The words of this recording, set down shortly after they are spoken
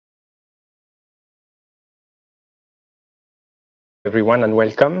Everyone, and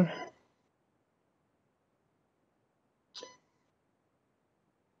welcome.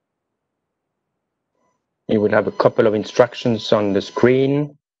 You will have a couple of instructions on the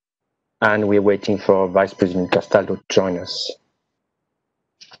screen, and we're waiting for Vice President Castaldo to join us.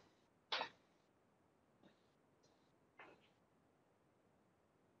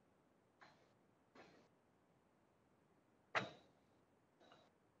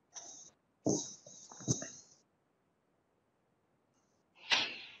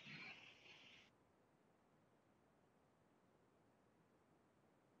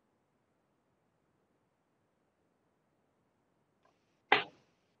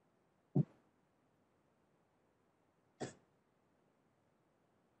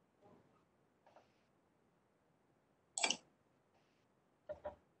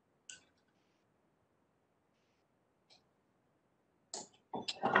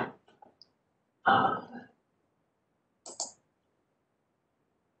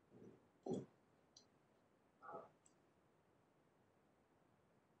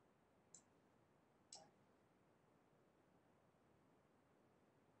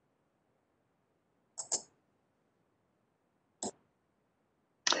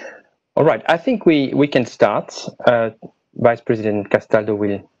 All right, I think we can start. Vice President Castaldo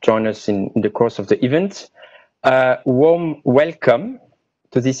will join us in the course of the event. Warm welcome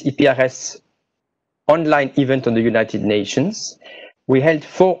to this EPRS online event on the United Nations. We held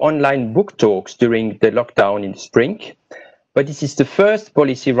 4 online book talks during the lockdown in the spring, but this is the first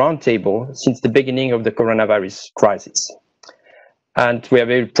policy roundtable since the beginning of the coronavirus crisis. And we are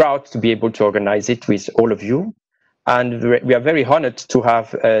very proud to be able to organize it with all of you. And we are very honored to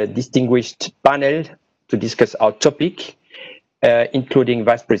have a distinguished panel to discuss our topic, including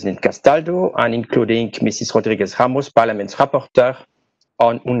Vice President Castaldo and including Mrs. Rodriguez Ramos, Parliament's rapporteur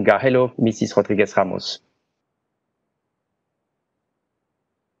on UNGA. Hello, Mrs. Rodriguez Ramos.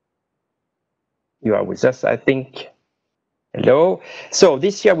 You are with us, I think. Hello. So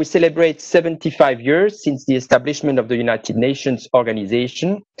this year we celebrate 75 years since the establishment of the United Nations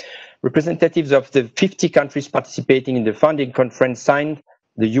organization. Representatives of the 50 countries participating in the founding conference signed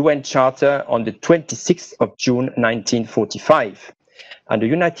the UN Charter on the 26th of June 1945. And the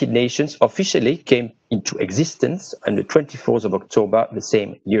United Nations officially came into existence on the 24th of October the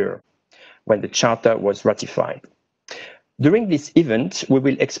same year, when the Charter was ratified. During this event, we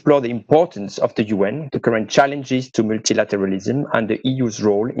will explore the importance of the UN, the current challenges to multilateralism, and the EU's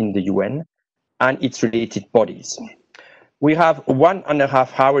role in the UN and its related bodies. We have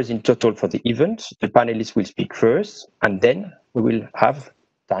 1.5 hours in total for the event. The panelists will speak first, and then we will have,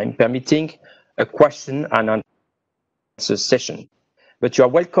 time permitting, a question and answer session. But you are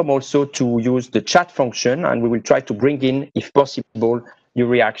welcome also to use the chat function, and we will try to bring in, if possible, your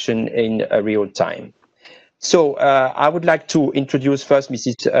reaction in real time. So I would like to introduce first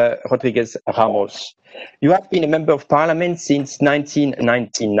Mrs. Rodriguez Ramos. You have been a member of parliament since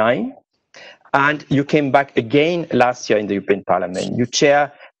 1999. And you came back again last year in the European Parliament. You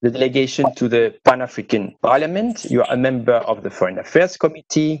chair the delegation to the Pan-African Parliament. You are a member of the Foreign Affairs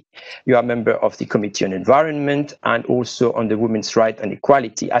Committee. You are a member of the Committee on Environment and also on the Women's Rights and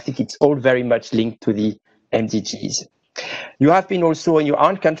Equality. I think it's all very much linked to the MDGs. You have been also in your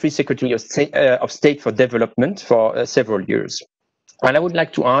own country Secretary of State for Development for several years. And I would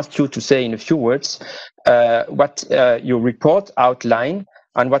like to ask you to say in a few words what your report outlined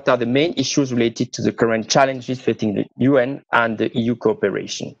and what are the main issues related to the current challenges facing the UN and the EU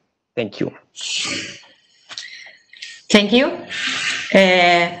cooperation. Thank you. Thank you.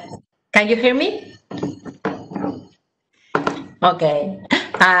 Can you hear me? Okay.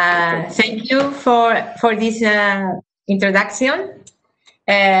 Thank you for this introduction.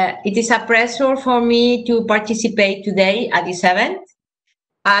 It is a pleasure for me to participate today at this event.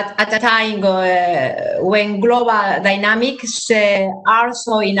 At a time when global dynamics are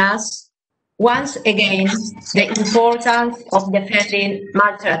showing us once again the importance of defending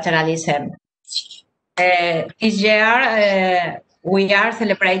multilateralism. This year we are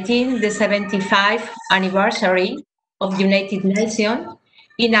celebrating the 75th anniversary of the United Nations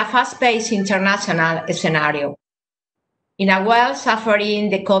in a fast-paced international scenario. In a world suffering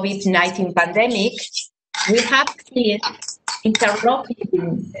the COVID-19 pandemic, we have seen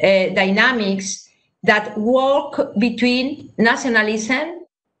interlocking dynamics that work between nationalism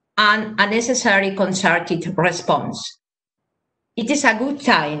and a necessary concerted response. It is a good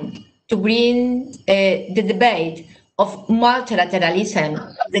time to bring the debate of multilateralism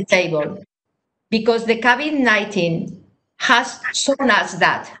to the table, because the COVID-19 has shown us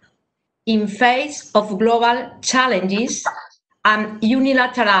that in face of global challenges, an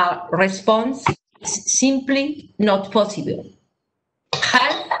unilateral response is simply not possible.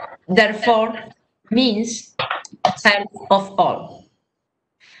 therefore means health of all.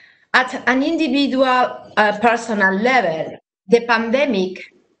 At an individual personal level, the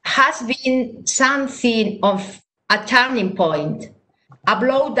pandemic has been something of a turning point, a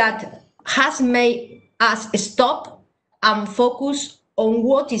blow that has made us stop and focus on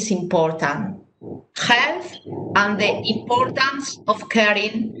what is important, health and the importance of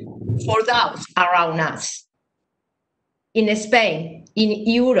caring for those around us. In Spain, in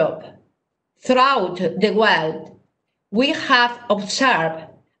Europe, throughout the world, we have observed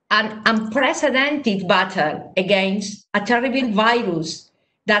an unprecedented battle against a terrible virus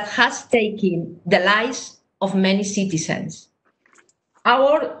that has taken the lives of many citizens.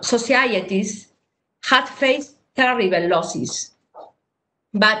 Our societies have faced terrible losses,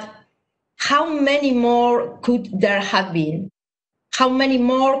 but how many more could there have been? How many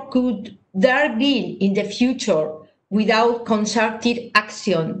more could there be in the future without concerted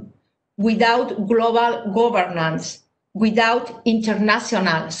action, without global governance, without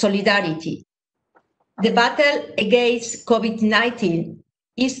international solidarity? The battle against COVID-19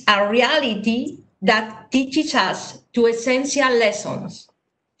 is a reality that teaches us two essential lessons.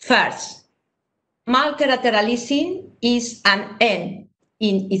 First, multilateralism is an end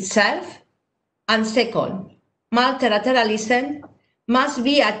in itself. And second, multilateralism must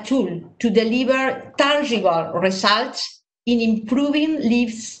be a tool to deliver tangible results in improving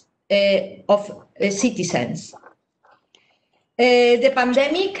lives of citizens. The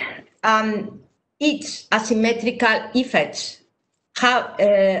pandemic and its asymmetrical effects have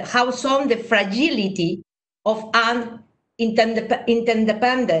shown the fragility of an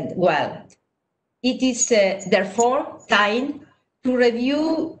interdependent world. It is therefore time to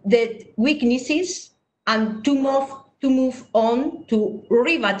review the weaknesses and to move on to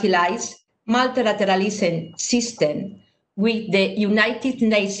revitalize multilateralism system with the United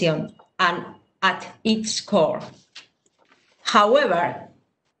Nations and at its core. However,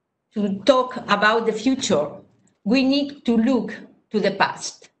 to talk about the future, we need to look to the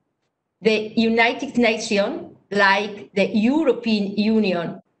past. The United Nations, like the European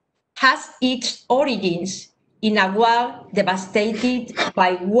Union, has its origins in a world devastated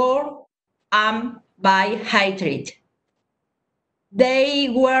by war and by hatred. They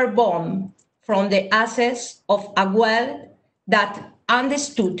were born from the ashes of a world that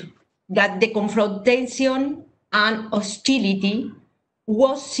understood that the confrontation and hostility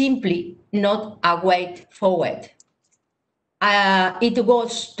was simply not a way forward. It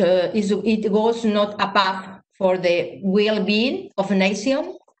was not a path for the well-being of a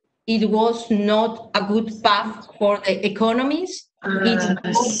nation. It was not a good path for the economies.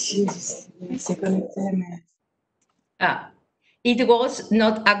 It was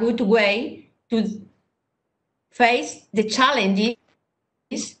not a good way to face the challenges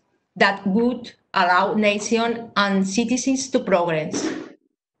that would allow nations and citizens to progress.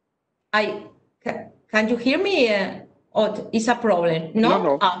 Can you hear me? Or is a problem?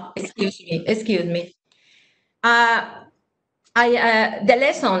 No. Excuse me. The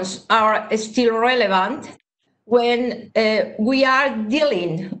lessons are still relevant when we are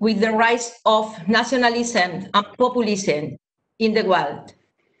dealing with the rise of nationalism and populism in the world.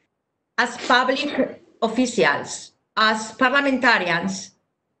 As public officials, as parliamentarians,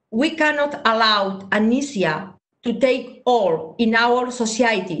 we cannot allow amnesia to take all in our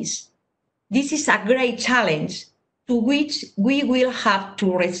societies. This is a great challenge to which we will have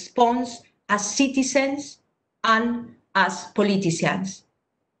to respond as citizens and as politicians.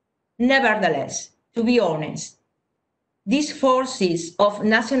 Nevertheless, to be honest, these forces of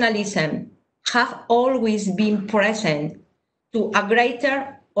nationalism have always been present to a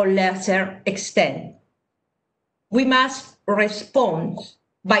greater or lesser extent. We must respond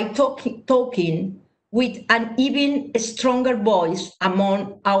by talking with an even stronger voice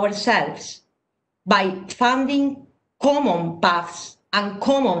among ourselves, by finding common paths and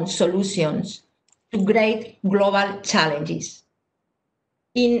common solutions to great global challenges.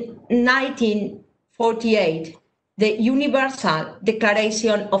 In 1948, the Universal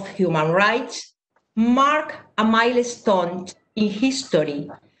Declaration of Human Rights marked a milestone in history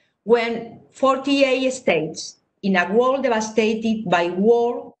when 48 states in a world devastated by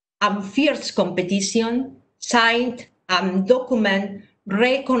war and fierce competition signed a document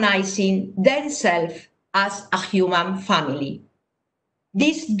recognizing themselves as a human family.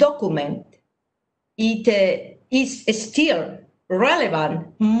 This document is still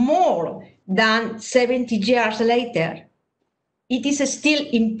relevant more than 70 years later. It is still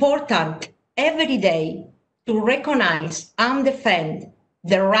important every day to recognize and defend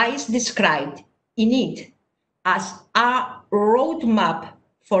the rights described in it as a roadmap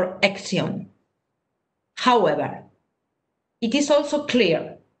for action. However, it is also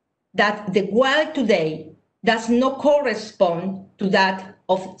clear that the world today does not correspond to that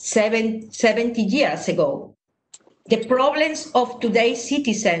of 70 years ago. The problems of today's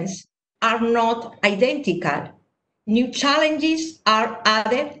citizens are not identical. New challenges are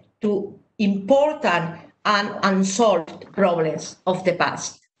added to important and unsolved problems of the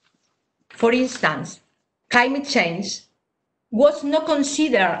past. For instance, climate change was not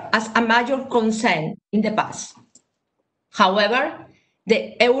considered as a major concern in the past. However,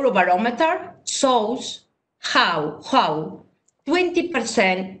 the Eurobarometer shows how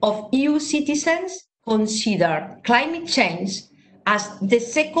 20% of EU citizens consider climate change as the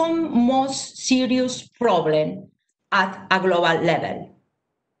second most serious problem at a global level.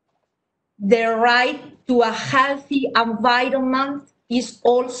 The right to a healthy environment is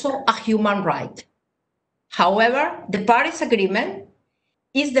also a human right. However, the Paris Agreement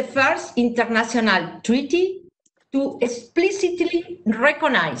is the first international treaty to explicitly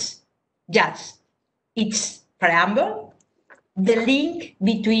recognize, just its preamble, the link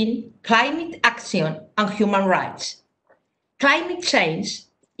between climate action and human rights. Climate change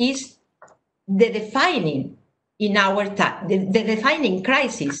is the defining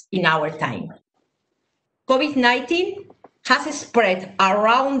crisis in our time. COVID-19 has spread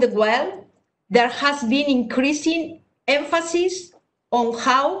around the world. There has been increasing emphasis on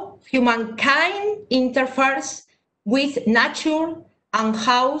how humankind interferes with nature and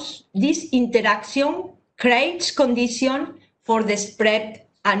how this interaction creates conditions for the spread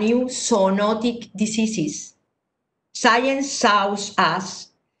of new zoonotic diseases. Science shows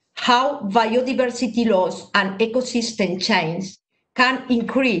us how biodiversity loss and ecosystem change can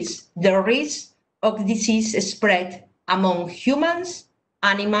increase the risk of disease spread among humans,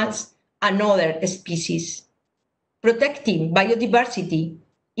 animals, and other species. Protecting biodiversity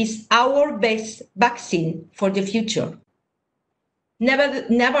is our best vaccine for the future.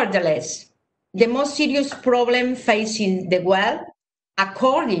 Nevertheless, the most serious problem facing the world,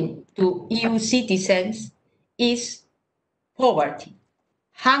 according to EU citizens, is poverty,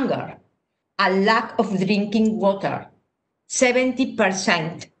 hunger, and lack of drinking water.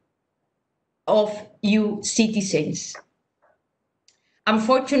 70% of EU citizens.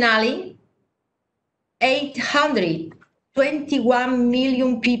 Unfortunately, 821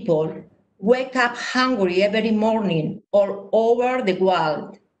 million people wake up hungry every morning all over the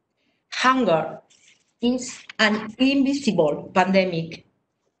world. Hunger is an invisible pandemic,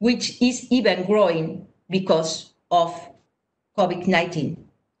 which is even growing because of COVID-19.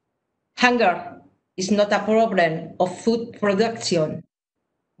 Hunger is not a problem of food production,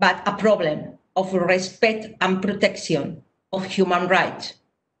 but a problem of respect and protection of human rights.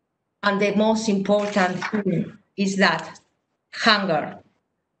 And the most important thing is that hunger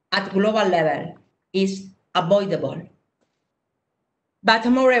at global level is avoidable. But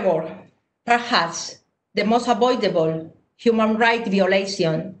moreover, perhaps the most avoidable human rights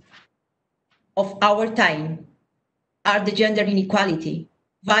violation of our time are the gender inequality,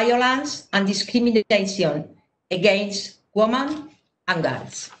 violence and discrimination against women and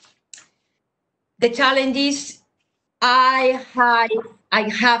girls. The challenges I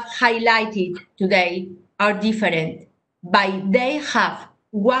have highlighted today are different, but they have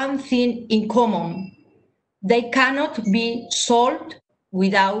one thing in common. They cannot be solved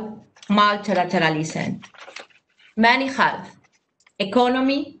without multilateralism. Many health,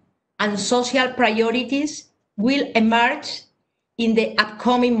 economy, and social priorities will emerge in the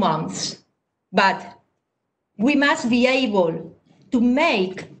upcoming months, but we must be able to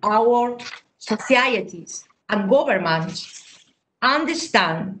make our societies and governments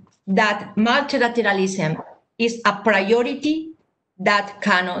understand that multilateralism is a priority that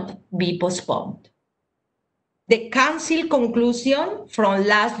cannot be postponed. The Council conclusion from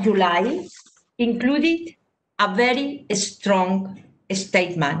last July included a very strong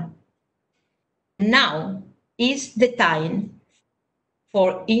statement. Now is the time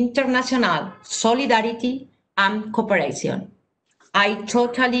for international solidarity and cooperation. I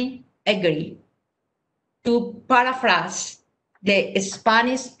totally agree. To paraphrase the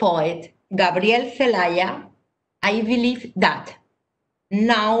Spanish poet Gabriel Celaya, I believe that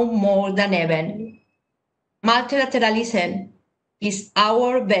now more than ever, multilateralism is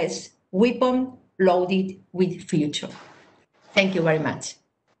our best weapon loaded with future. Thank you very much.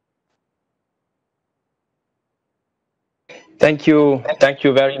 Thank you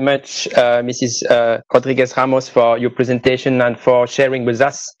very much, Mrs. Rodriguez Ramos, for your presentation and for sharing with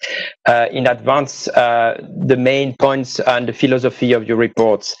us in advance the main points and the philosophy of your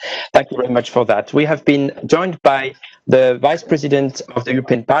reports. Thank you very much for that. We have been joined by the Vice President of the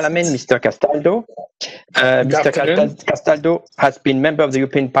European Parliament, Mr. Castaldo. Mr. Castaldo has been member of the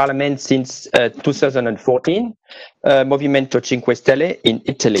European Parliament since 2014, Movimento Cinque Stelle in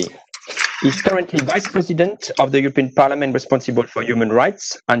Italy. He's currently Vice President of the European Parliament responsible for human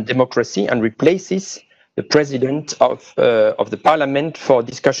rights and democracy and replaces the President of the Parliament for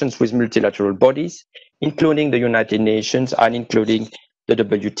discussions with multilateral bodies, including the United Nations and including the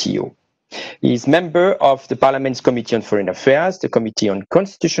WTO. He is member of the Parliament's Committee on Foreign Affairs, the Committee on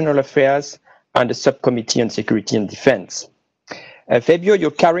Constitutional Affairs, and the Subcommittee on Security and Defense. Fabio,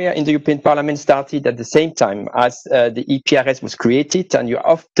 your career in the European Parliament started at the same time as the EPRS was created, and you've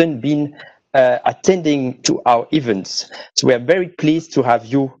often been attending to our events. So we are very pleased to have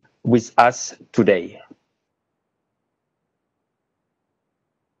you with us today.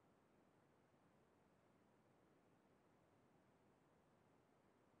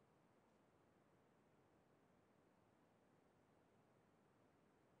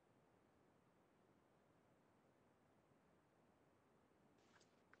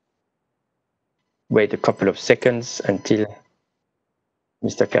 Wait a couple of seconds until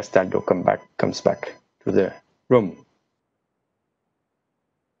Mr. Castaldo comes back to the room.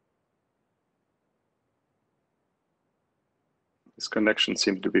 His connection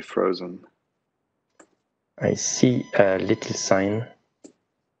seems to be frozen. I see a little sign.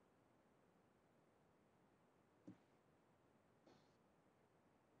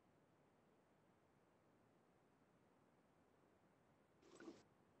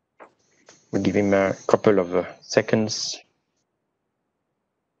 We'll give him a couple of seconds.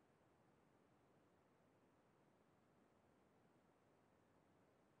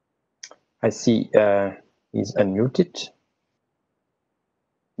 I see he's unmuted.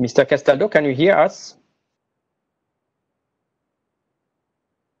 Mr. Castaldo, can you hear us?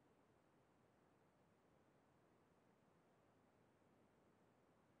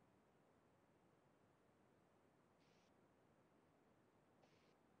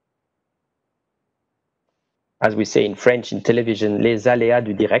 As we say in French in television, les aléas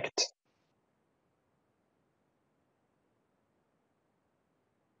du direct.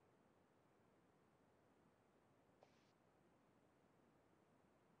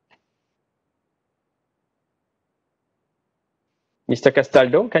 Mr.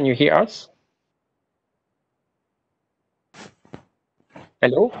 Castaldo, can you hear us?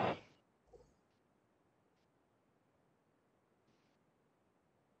 Hello?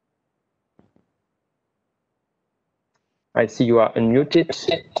 I see you are unmuted.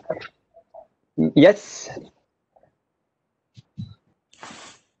 Yes.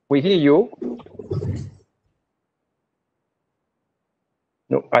 We hear you.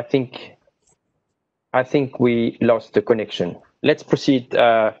 No, I think we lost the connection. Let's proceed.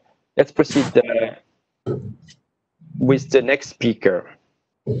 With the next speaker.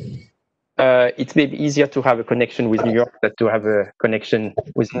 It may be easier to have a connection with New York than to have a connection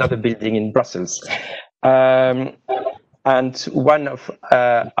with another building in Brussels. And one of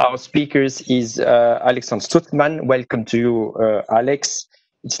our speakers is Alexandre Stutzmann. Welcome to you, Alex.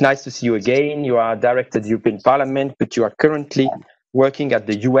 It's nice to see you again. You are director of the European Parliament, but you are currently working at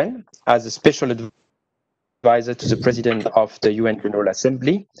the UN as a special advisor to the President of the UN General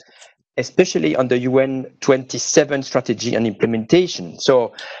Assembly, especially on the UN 27 strategy and implementation.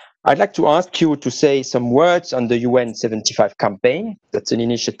 So I'd like to ask you to say some words on the UN 75 campaign. That's an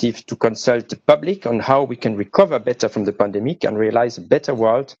initiative to consult the public on how we can recover better from the pandemic and realize a better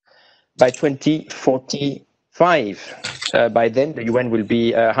world by 2045. By then, the UN will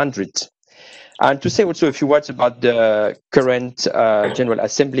be 100. And to say also a few words about the current General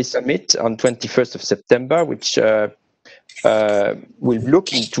Assembly Summit on 21st of September, which will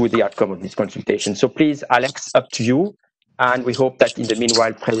look into the outcome of this consultation. So please, Alex, up to you. And we hope that in the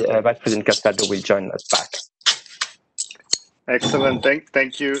meanwhile, Vice President Castaldo will join us back. Excellent.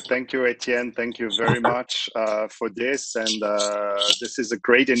 Thank you, Etienne. Thank you very much for this. And this is a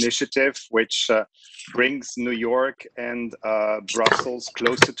great initiative which brings New York and Brussels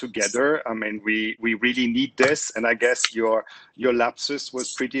closer together. I mean, we really need this. And I guess your lapsus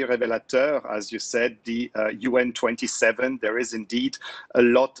was pretty révélateur. As you said, the UN 27, there is indeed a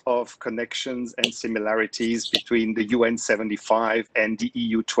lot of connections and similarities between the UN 75 and the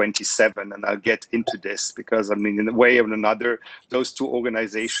EU 27. And I'll get into this because, I mean, in a way or another, those two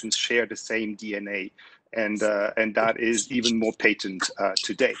organizations share the same DNA, and that is even more patent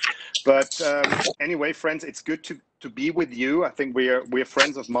today. But anyway, friends, it's good to be with you. I think we're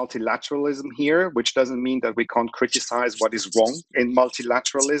friends of multilateralism here, which doesn't mean that we can't criticize what is wrong in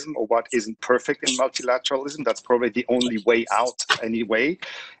multilateralism or what isn't perfect in multilateralism. That's probably the only way out anyway.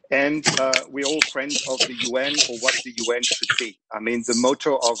 And we're all friends of the UN, or what the UN should be. I mean, the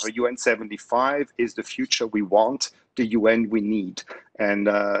motto of UN 75 is the future we want, the UN we need. And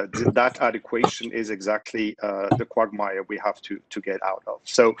that adequation is exactly the quagmire we have to get out of.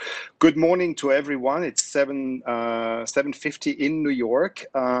 So good morning to everyone. It's 7:50 in New York.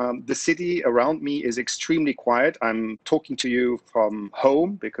 The city around me is extremely quiet. I'm talking to you from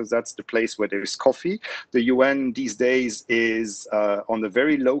home because that's the place where there is coffee. The UN these days is on a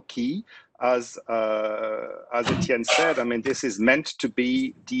very low key. As Etienne said, I mean, this is meant to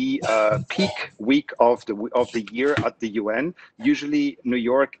be the peak week of the year at the UN. Usually, New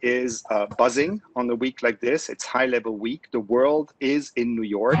York is buzzing on a week like this. It's high-level week. The world is in New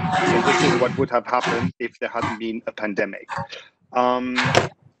York, and this is what would have happened if there hadn't been a pandemic.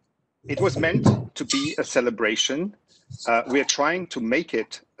 It was meant to be a celebration. We are trying to make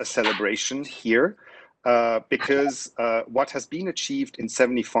it a celebration here. Because what has been achieved in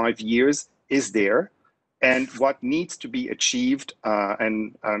 75 years is there, and what needs to be achieved,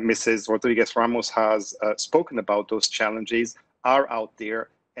 and Mrs. Rodriguez Ramos has spoken about those challenges, are out there,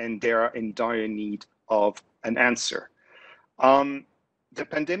 and they are in dire need of an answer. The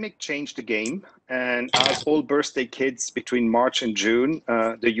pandemic changed the game, and as all birthday kids between March and June,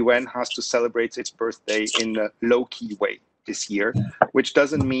 the UN has to celebrate its birthday in a low-key way this year, which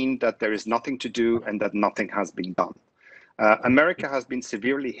doesn't mean that there is nothing to do and that nothing has been done. America has been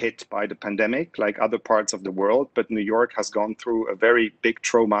severely hit by the pandemic, like other parts of the world, but New York has gone through a very big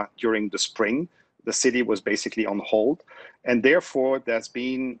trauma during the spring. The city was basically on hold, and therefore there's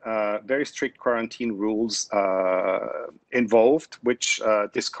been very strict quarantine rules involved, which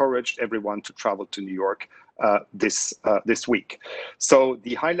discouraged everyone to travel to New York this week. So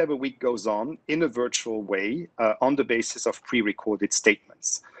the high-level week goes on in a virtual way on the basis of pre-recorded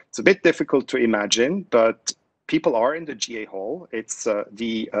statements. It's a bit difficult to imagine, but people are in the GA hall. It's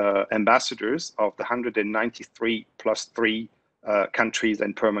the ambassadors of the 193 plus 3 countries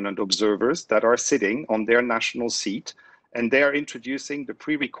and permanent observers that are sitting on their national seat, and they are introducing the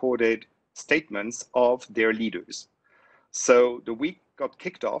pre-recorded statements of their leaders. So the week got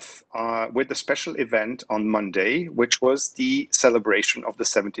kicked off with a special event on Monday, which was the celebration of the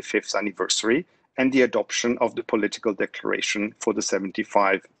 75th anniversary and the adoption of the political declaration for the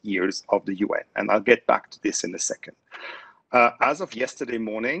 75 years of the UN. And I'll get back to this in a second. As of yesterday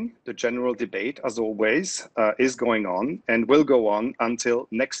morning, the general debate, as always, is going on and will go on until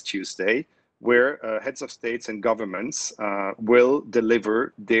next Tuesday, where heads of states and governments will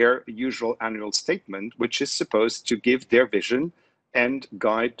deliver their usual annual statement, which is supposed to give their vision and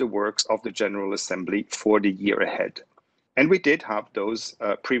guide the works of the General Assembly for the year ahead. And we did have those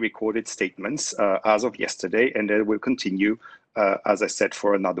pre-recorded statements as of yesterday, and they will continue, as I said,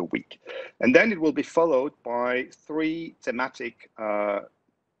 for another week. And then it will be followed by 3 thematic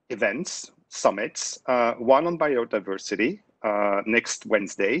events, summits, one on biodiversity next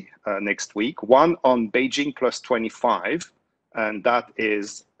Wednesday, next week, one on Beijing Plus 25, and that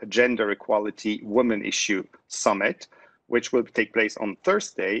is a gender equality women issue summit, which will take place on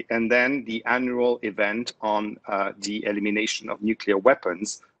Thursday, and then the annual event on the elimination of nuclear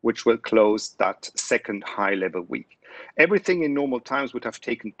weapons, which will close that second high-level week. Everything in normal times would have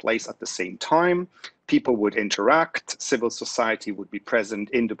taken place at the same time. People would interact, civil society would be present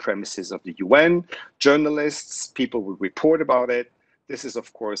in the premises of the UN, journalists, people would report about it. This is,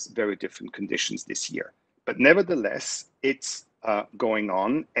 of course, very different conditions this year. But nevertheless, it's going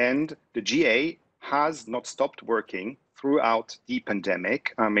on, and the GA has not stopped working throughout the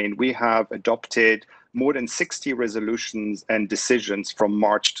pandemic. I mean, we have adopted more than 60 resolutions and decisions from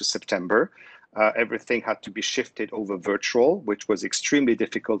March to September. Everything had to be shifted over virtual, which was extremely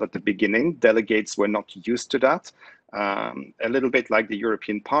difficult at the beginning. Delegates were not used to that. A little bit like the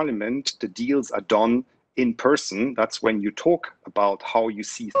European Parliament, the deals are done in person. That's when you talk about how you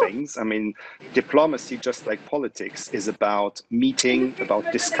see things. I mean, diplomacy, just like politics, is about meeting, about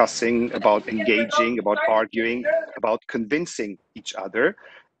discussing, about engaging, about arguing, about convincing each other.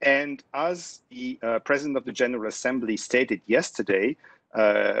 And as the President of the General Assembly stated yesterday,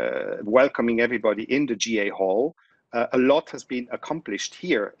 welcoming everybody in the GA hall, a lot has been accomplished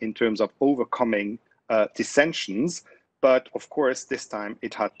here in terms of overcoming dissensions. But of course, this time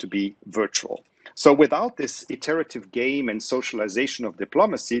it had to be virtual. So without this iterative game and socialization of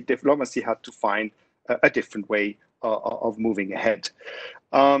diplomacy, diplomacy had to find a different way of moving ahead.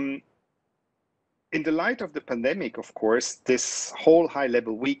 in the light of the pandemic, of course, this whole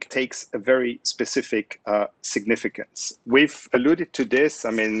high-level week takes a very specific significance. We've alluded to this.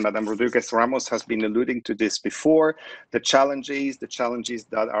 I mean, Madame Rodriguez Ramos has been alluding to this before. The challenges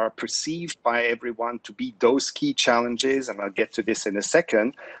that are perceived by everyone to be those key challenges, and I'll get to this in a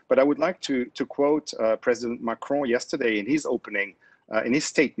second. But I would like to quote President Macron yesterday in his opening, in his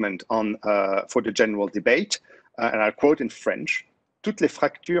statement on for the general debate, and I'll quote in French. Toutes les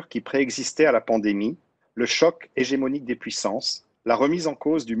fractures qui préexistaient à la pandémie, le choc hégémonique des puissances, la remise en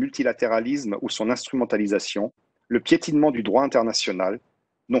cause du multilatéralisme ou son instrumentalisation, le piétinement du droit international,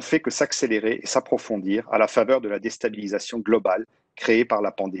 n'ont fait que s'accélérer et s'approfondir à la faveur de la déstabilisation globale créée par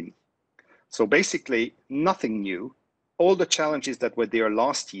la pandémie. So basically, nothing new. All the challenges that were there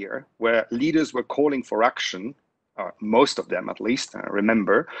last year, where leaders were calling for action, most of them at least,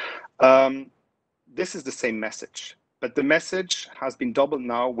 remember, this is the same message. But the message has been doubled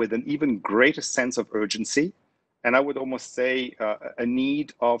now with an even greater sense of urgency, and I would almost say a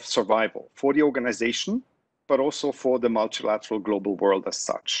need of survival for the organization, but also for the multilateral global world as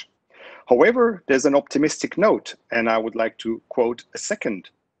such. However, there's an optimistic note, and I would like to quote a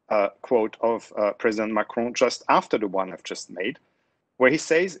second quote of President Macron just after the one I've just made, where he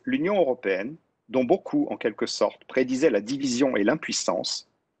says, l'Union européenne, dont beaucoup en quelque sorte prédisaient la division et l'impuissance,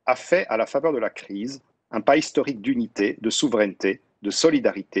 a fait à la faveur de la crise un pas historique d'unité, de souveraineté, de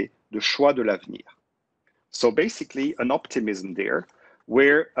solidarité, de choix de l'avenir. So basically an optimism there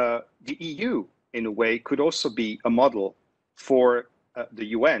where the EU in a way could also be a model for the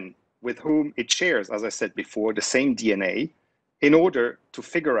UN with whom it shares, as I said before, the same DNA in order to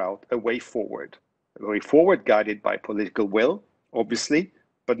figure out a way forward guided by political will, obviously,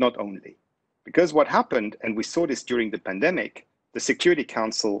 but not only. Because what happened, and we saw this during the pandemic, the Security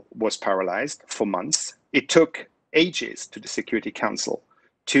Council was paralyzed for months. It took ages to the Security Council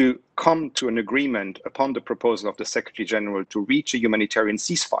to come to an agreement upon the proposal of the Secretary General to reach a humanitarian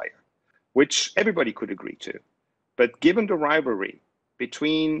ceasefire, which everybody could agree to. But given the rivalry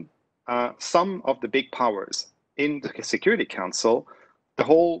between some of the big powers in the Security Council, the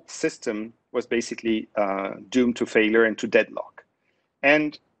whole system was basically doomed to failure and to deadlock.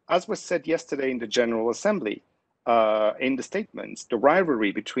 And as was said yesterday in the General Assembly, in the statements, the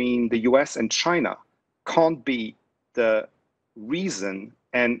rivalry between the US and China can't be the reason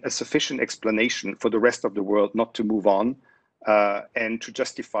and a sufficient explanation for the rest of the world not to move on and to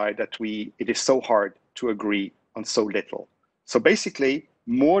justify that it is so hard to agree on so little. So basically,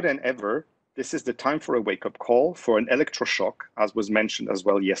 more than ever, this is the time for a wake-up call, for an electroshock, as was mentioned as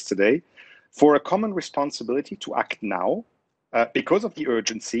well yesterday, for a common responsibility to act now because of the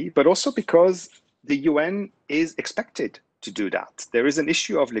urgency, but also because the UN is expected to do that. There is an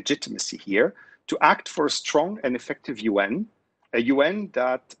issue of legitimacy here to act for a strong and effective UN, a UN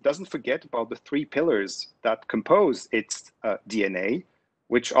that doesn't forget about the three pillars that compose its DNA,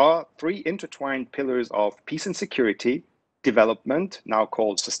 which are three intertwined pillars of peace and security, development, now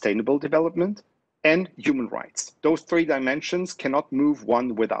called sustainable development, and human rights. Those three dimensions cannot move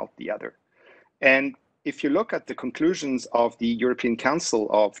one without the other. And if you look at the conclusions of the European Council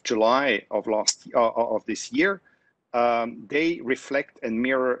of July of this year, they reflect and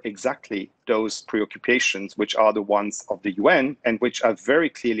mirror exactly those preoccupations, which are the ones of the UN and which are very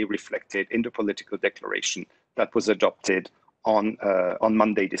clearly reflected in the political declaration that was adopted on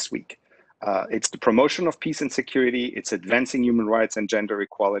Monday this week. It's the promotion of peace and security, it's advancing human rights and gender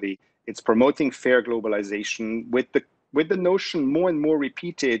equality, it's promoting fair globalization with the notion more and more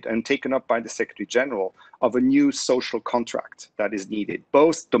repeated and taken up by the Secretary General of a new social contract that is needed,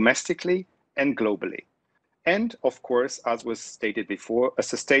 both domestically and globally. And of course, as was stated before, a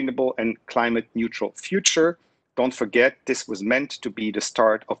sustainable and climate neutral future. Don't forget, this was meant to be the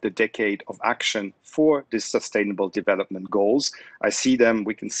start of the decade of action for the sustainable development goals. I see them,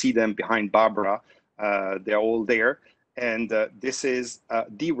 we can see them behind Barbara, they're all there. And this is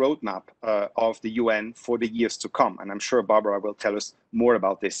the roadmap of the UN for the years to come. And I'm sure Barbara will tell us more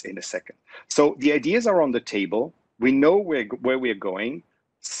about this in a second. So the ideas are on the table. We know where we're going.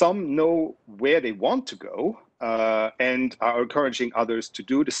 Some know where they want to go and are encouraging others to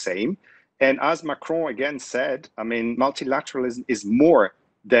do the same. And as Macron again said, I mean, multilateralism is more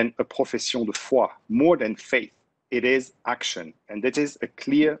than a profession de foi, more than faith. It is action. And it is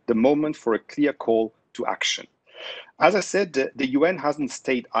the moment for a clear call to action. As I said, the UN hasn't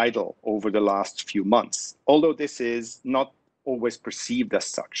stayed idle over the last few months, although this is not always perceived as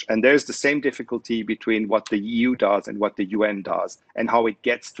such. And there's the same difficulty between what the EU does and what the UN does and how it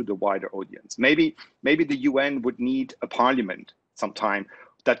gets to the wider audience. Maybe the UN would need a parliament sometime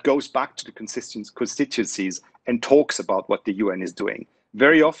that goes back to the constituencies and talks about what the UN is doing.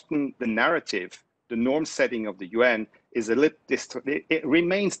 Very often the narrative the norm setting of the UN is it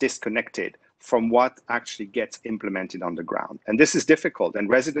remains disconnected from what actually gets implemented on the ground. And this is difficult. And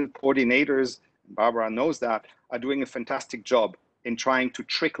resident coordinators, Barbara knows that, are doing a fantastic job in trying to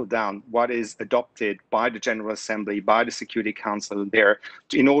trickle down what is adopted by the General Assembly, by the Security Council there,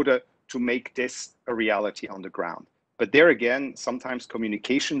 in order to make this a reality on the ground. But there again, sometimes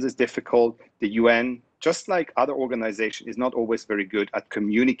communications is difficult. The UN, just like other organizations, is not always very good at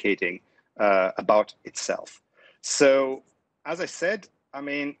communicating about itself. So, as I said, I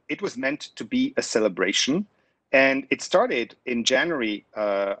mean, it was meant to be a celebration, and it started in January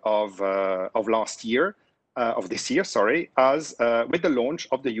of last year, of this year, sorry, as with the launch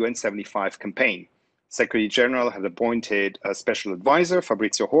of the UN 75 campaign. Secretary General had appointed a special advisor,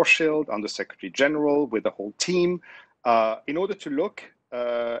 Fabrizio Hochschild, Under Secretary General, with the whole team, in order to look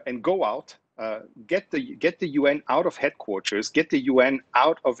and go out, get the UN out of headquarters, get the UN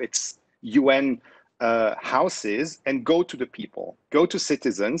out of its UN houses, and go to the people, go to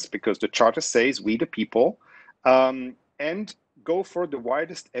citizens, because the charter says we the people, and go for the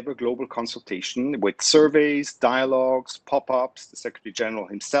widest ever global consultation with surveys, dialogues, pop-ups. The Secretary General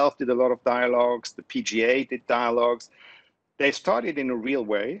himself did a lot of dialogues. The PGA did dialogues. They started in a real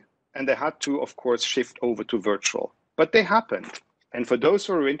way, and they had to, of course, shift over to virtual. But they happened. And for those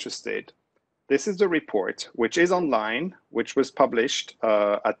who are interested, this is the report, which is online, which was published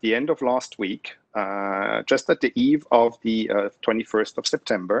at the end of last week, just at the eve of the 21st of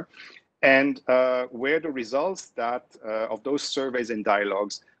September. And where the results that of those surveys and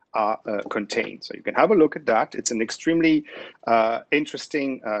dialogues are contained. So you can have a look at that. It's an extremely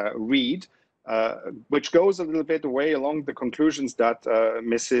interesting read, which goes a little bit away along the conclusions that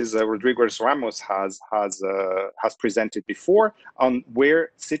Mrs. Rodriguez Ramos has presented before, on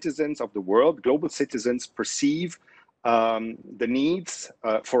where citizens of the world, global citizens, perceive the needs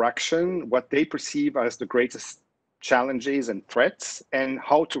for action, what they perceive as the greatest challenges and threats, and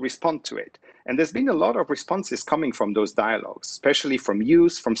how to respond to it. And there's been a lot of responses coming from those dialogues, especially from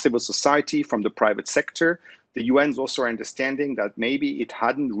youth, from civil society, from the private sector. The UN's also understanding that maybe it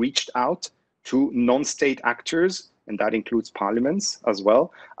hadn't reached out to non-state actors, and that includes parliaments as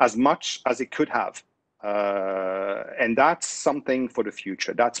well, as much as it could have. And that's something for the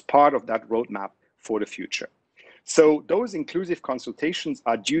future. That's part of that roadmap for the future. So those inclusive consultations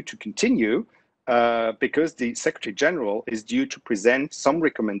are due to continue, because the Secretary General is due to present some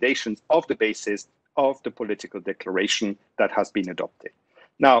recommendations of the basis of the political declaration that has been adopted.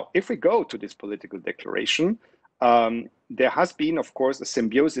 Now, if we go to this political declaration, there has been, of course, a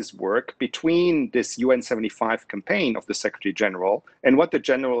symbiosis work between this UN 75 campaign of the Secretary General and what the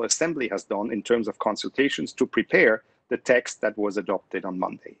General Assembly has done in terms of consultations to prepare the text that was adopted on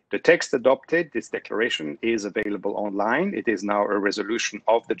Monday. The text adopted, this declaration, is available online. It is now a resolution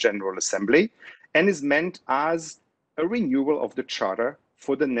of the General Assembly and is meant as a renewal of the Charter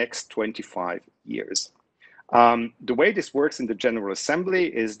for the next 25 years. The way this works in the General Assembly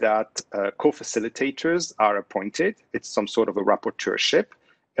is that co-facilitators are appointed. It's some sort of a rapporteurship.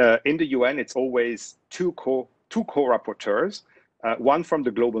 In the UN, it's always two co-rapporteurs, one from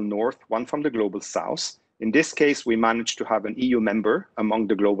the Global North, one from the Global South. In this case, we managed to have an EU member among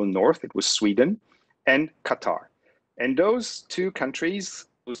the Global North. It was Sweden and Qatar. And those two countries,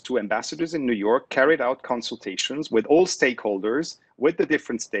 those two ambassadors in New York, carried out consultations with all stakeholders, with the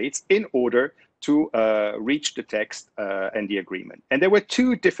different states, in order to reach the text and the agreement. And there were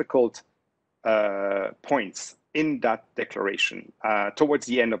two difficult points in that declaration towards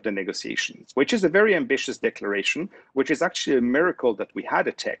the end of the negotiations, which is a very ambitious declaration, which is actually a miracle that we had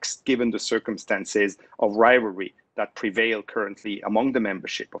a text given the circumstances of rivalry that prevail currently among the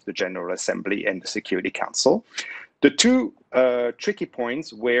membership of the General Assembly and the Security Council. The two tricky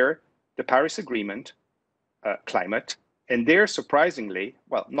points were the Paris Agreement, climate, and there, surprisingly,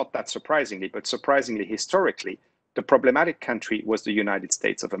 well, not that surprisingly, but surprisingly historically, the problematic country was the United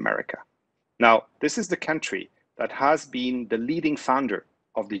States of America. Now, this is the country that has been the leading founder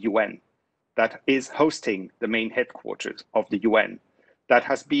of the UN, that is hosting the main headquarters of the UN, that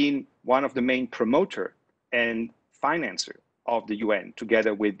has been one of the main promoter and financer of the UN,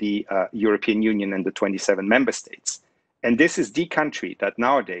 together with the European Union and the 27 member states. And this is the country that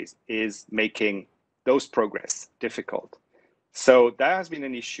nowadays is making those progress difficult. So that has been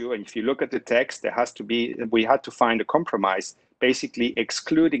an issue. And if you look at the text, we had to find a compromise, basically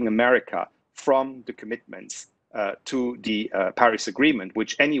excluding America from the commitments to the Paris Agreement,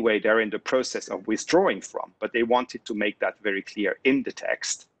 which anyway, they're in the process of withdrawing from, but they wanted to make that very clear in the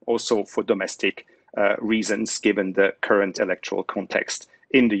text, also for domestic reasons, given the current electoral context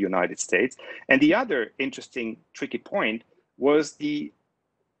in the United States. And the other interesting, tricky point was the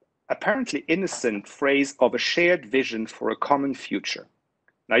apparently innocent phrase of a shared vision for a common future.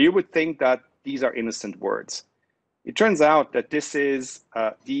 Now, you would think that these are innocent words. It turns out that this is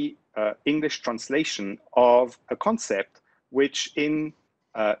the English translation of a concept which in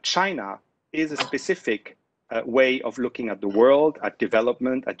China is a specific way of looking at the world, at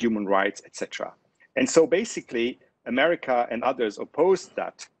development, at human rights, etc. And so basically, America and others opposed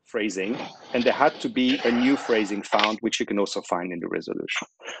that phrasing, and there had to be a new phrasing found, which you can also find in the resolution.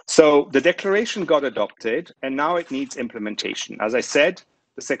 So the declaration got adopted, and now it needs implementation. As I said,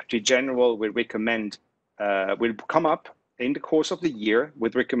 the Secretary General will recommend, will come up in the course of the year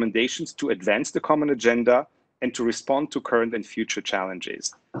with recommendations to advance the common agenda and to respond to current and future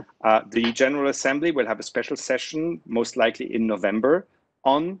challenges. The General Assembly will have a special session, most likely in November,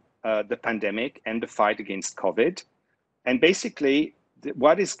 on the pandemic and the fight against COVID. And basically,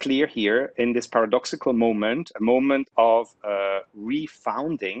 what is clear here in this paradoxical moment, a moment of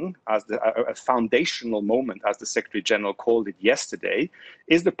refounding, as a foundational moment, as the Secretary General called it yesterday,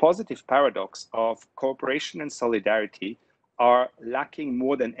 is the positive paradox of cooperation and solidarity are lacking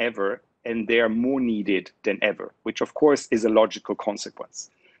more than ever, and they are more needed than ever, which of course is a logical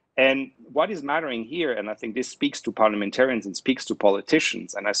consequence. And what is mattering here, and I think this speaks to parliamentarians and speaks to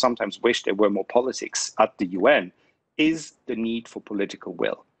politicians, and I sometimes wish there were more politics at the UN, is the need for political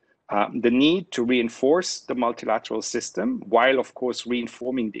will. The need to reinforce the multilateral system, while of course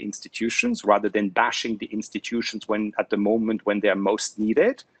reinforming the institutions rather than bashing the institutions when at the moment when they are most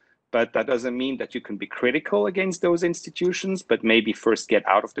needed. But that doesn't mean that you can be critical against those institutions, but maybe first get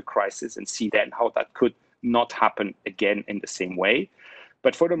out of the crisis and see then how that could not happen again in the same way.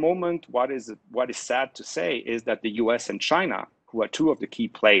 But for the moment, what is sad to say is that the US and China, who are two of the key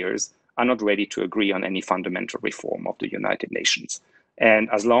players, are not ready to agree on any fundamental reform of the United Nations. And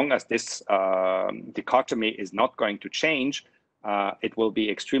as long as this dichotomy is not going to change, it will be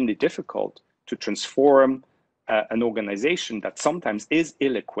extremely difficult to transform an organization that sometimes is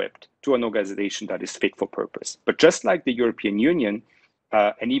ill-equipped to an organization that is fit for purpose. But just like the European Union,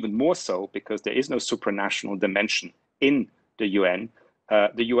 and even more so because there is no supranational dimension in the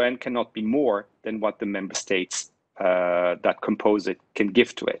UN cannot be more than what the member states that compose it can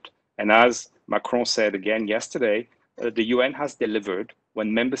give to it. And as Macron said again yesterday, the UN has delivered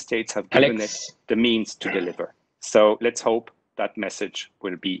when member states have given it the means to deliver. So let's hope that message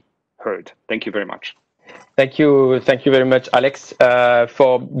will be heard. Thank you very much. Thank you very much, Alex,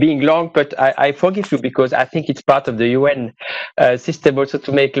 for being long, but I forgive you because I think it's part of the UN system also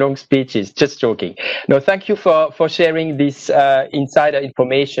to make long speeches. Just joking. No, thank you for sharing this insider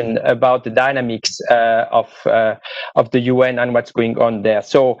information about the dynamics of the UN and what's going on there.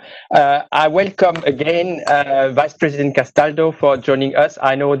 So I welcome again Vice President Castaldo for joining us.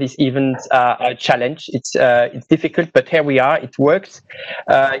 I know these events are a challenge. It's difficult, but here we are. It works.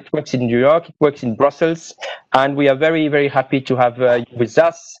 It works in New York. It works in Brussels. And we are very, very happy to have you with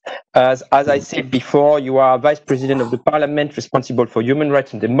us. As I said before, you are Vice President of the Parliament responsible for human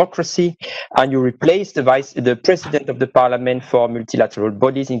rights and democracy, and you replace the President of the Parliament for multilateral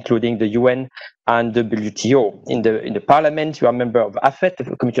bodies, including the UN and the WTO. In the Parliament, you are a member of AFET,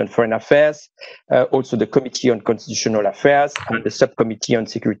 the Committee on Foreign Affairs, also the Committee on Constitutional Affairs, and the Subcommittee on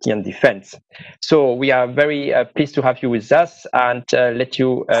Security and Defense. So we are very pleased to have you with us and let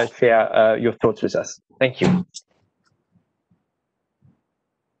you share your thoughts with us. Thank you.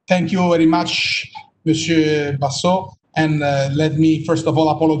 Thank you very much, Monsieur Bassot. And let me first of all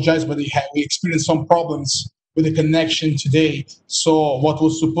apologize, but we experienced some problems with the connection today. So what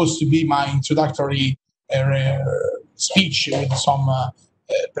was supposed to be my introductory speech with some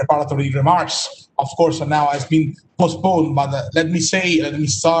preparatory remarks, of course, now has been postponed. But let me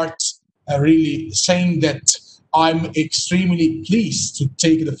start really saying that I'm extremely pleased to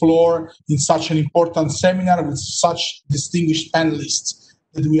take the floor in such an important seminar with such distinguished panelists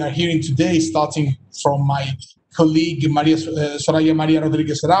that we are hearing today, starting from my colleague Soraya Maria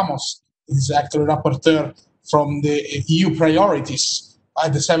Rodriguez Ramos, who is actually rapporteur from the EU priorities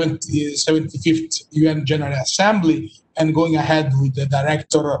at the 75th UN General Assembly, and going ahead with the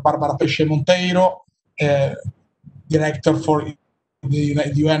director Barbara Pesce Monteiro, director for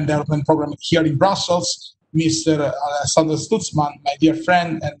the UN Development Program here in Brussels, Mr. Alessandro Stutzman, my dear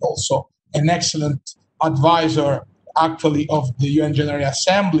friend, and also an excellent advisor, actually, of the UN General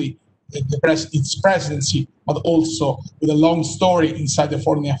Assembly, its presidency, but also with a long story inside the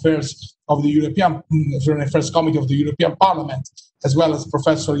Foreign Affairs of the Foreign Affairs Committee of the European Parliament, as well as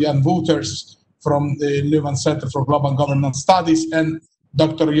Professor Jan Wouters from the Leuven Center for Global Governance Studies, and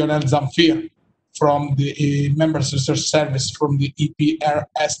Dr. Lionel Zamfir from the Members Research Service from the EPRS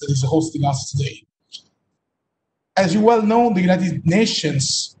that is hosting us today. As you well know, the United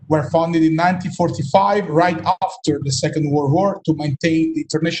Nations were founded in 1945, right after the Second World War, to maintain the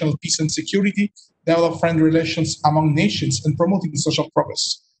international peace and security, develop friendly relations among nations, and promoting social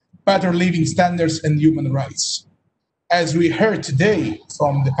progress, better living standards, and human rights. As we heard today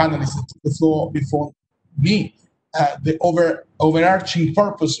from the panelists that took the floor before me, the overarching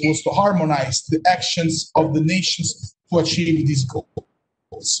purpose was to harmonize the actions of the nations to achieve these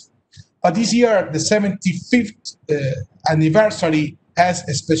goals. But this year, the 75th anniversary has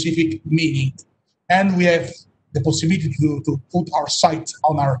a specific meaning, and we have the possibility to put our sight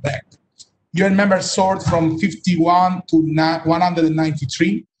on our back. UN members soared from 51 to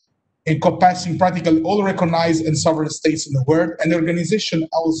 193, encompassing practically all recognized and sovereign states in the world, and the organization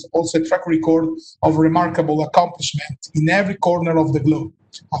has also a track record of remarkable accomplishment in every corner of the globe,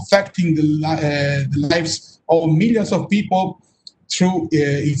 affecting the lives of millions of people through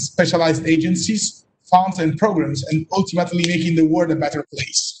its specialized agencies, funds, and programs, and ultimately making the world a better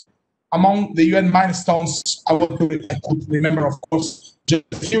place. Among the UN milestones, I could remember, of course, just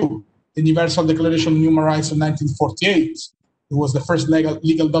a few. The Universal Declaration of Human Rights of 1948. It was the first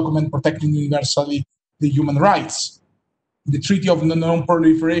legal document protecting universally the human rights. The Treaty of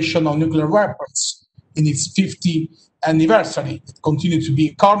Non-Proliferation of Nuclear Weapons in its 50th anniversary. It continued to be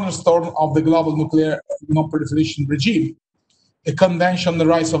a cornerstone of the global nuclear non-proliferation regime. The Convention on the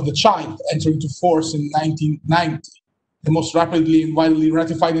Rights of the Child entered into force in 1990, the most rapidly and widely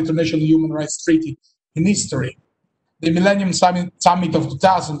ratified international human rights treaty in history. The Millennium Summit of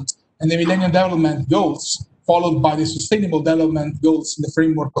 2000 and the Millennium Development Goals, followed by the Sustainable Development Goals in the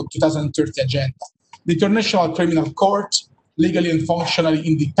framework of 2030 Agenda. The International Criminal Court, legally and functionally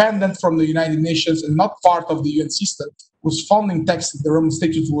independent from the United Nations and not part of the UN system, whose founding text, the Roman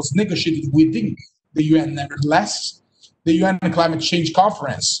Statute, was negotiated within the UN nevertheless. The UN Climate Change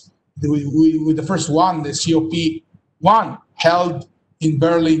Conference, with the first one, the COP1, held in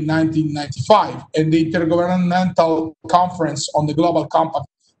Berlin 1995, and the Intergovernmental Conference on the Global Compact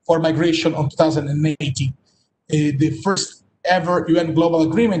for Migration on 2018. The first ever UN global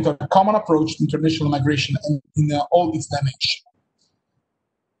agreement on a common approach to international migration and in all its dimensions.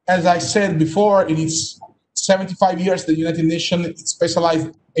 As I said before, in its 75 years, the United Nations, its specialized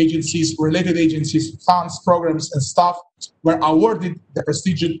agencies, related agencies, funds, programs, and staff were awarded the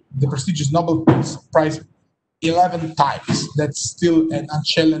prestigious Nobel Peace Prize 11 times. That's still an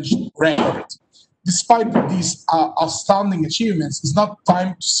unchallenged record. Despite these outstanding achievements, it's not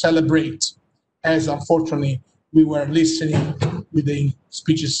time to celebrate, as unfortunately we were listening with the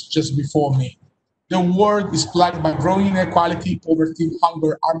speeches just before me. The world is plagued by growing inequality, poverty,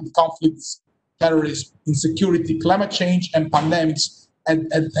 hunger, armed conflicts, terrorism, insecurity, climate change, and pandemics, and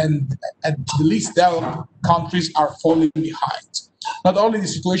the least developed countries are falling behind. Not only the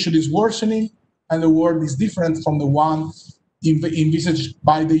situation is worsening, and the world is different from the one envisaged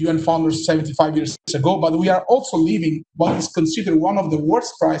by the UN founders 75 years ago, but we are also living what is considered one of the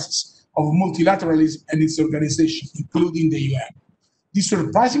worst crises of multilateralism and its organization, including the UN. This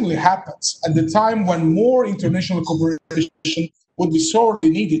surprisingly happens at the time when more international cooperation would be sorely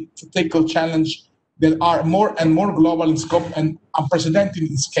needed to tackle challenges that are more and more global in scope and unprecedented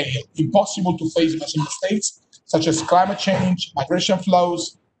in scale, impossible to face by single states, such as climate change, migration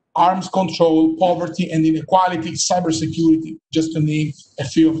flows, arms control, poverty and inequality, cybersecurity, just to name a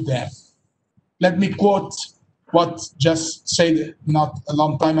few of them. Let me quote what just said not a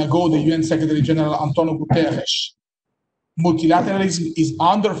long time ago the UN Secretary General Antonio Guterres. Multilateralism is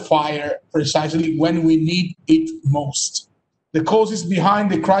under fire precisely when we need it most. The causes behind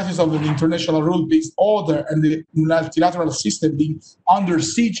the crisis of the international rule-based order and the multilateral system being under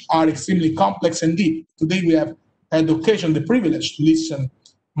siege are extremely complex and deep. Today we have had the occasion, the privilege to listen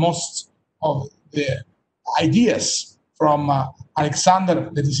most of the ideas from Alexander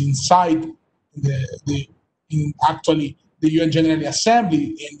that is inside actually the UN General Assembly,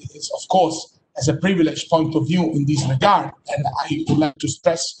 and is of course as a privileged point of view in this regard. And I would like to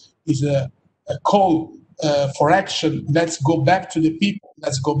stress is a call for action. Let's go back to the people.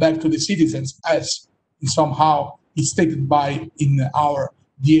 Let's go back to the citizens, as somehow it's stated in our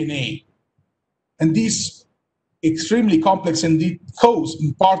DNA. And this extremely complex and deep cause,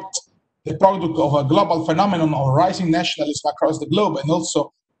 in part, the product of a global phenomenon of rising nationalism across the globe, and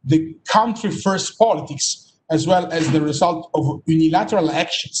also the country-first politics, as well as the result of unilateral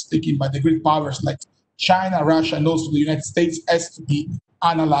actions taken by the great powers like China, Russia, and also the United States, has to be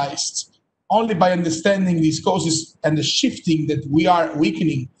analyzed. Only by understanding these causes and the shifting that we are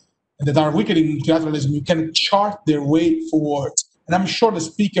weakening, and that are weakening multilateralism, you can chart their way forward. And I'm sure the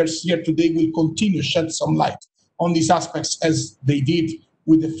speakers here today will continue to shed some light on these aspects as they did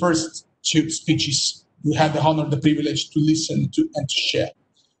with the first two speeches we had the honor, the privilege to listen to and to share.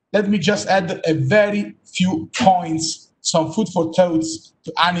 Let me just add a very few points, some food for thoughts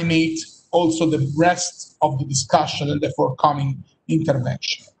to animate also the rest of the discussion and the forthcoming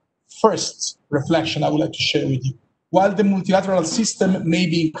intervention. First reflection I would like to share with you. While the multilateral system may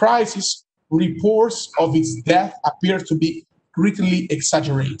be in crisis, reports of its death appear to be greatly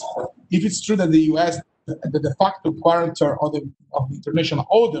exaggerated. If it's true that the US, the de facto guarantor of the international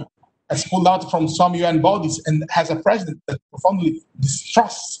order, has pulled out from some UN bodies and has a president that profoundly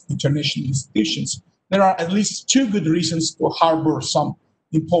distrusts international institutions, there are at least two good reasons to harbor some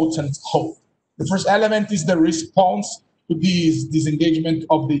important hope. The first element is the response to this disengagement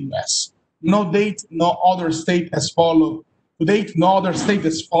of the US. To date, no other state has followed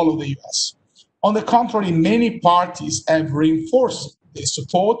the US. On the contrary, many parties have reinforced their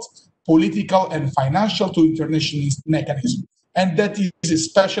support, political and financial, to international mechanisms. And that is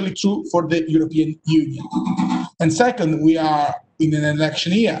especially true for the European Union. And second, we are in an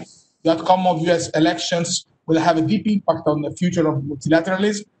election year. The outcome of US elections will have a deep impact on the future of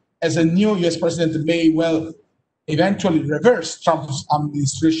multilateralism, as a new US president may well eventually reverse Trump's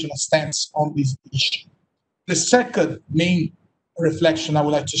administration's stance on this issue. The second main reflection I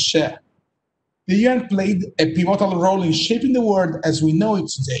would like to share. The UN played a pivotal role in shaping the world as we know it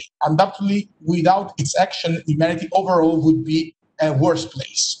today. Undoubtedly, without its action, humanity overall would be a worse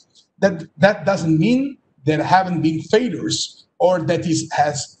place. That doesn't mean there haven't been failures or that it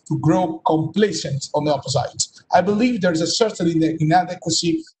has to grow complacent. On the opposite, I believe there is a certain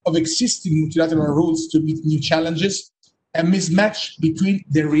inadequacy of existing multilateral rules to meet new challenges, a mismatch between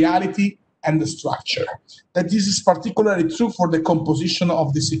the reality and the structure. That this is particularly true for the composition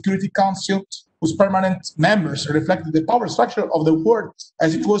of the Security Council, whose permanent members reflected the power structure of the world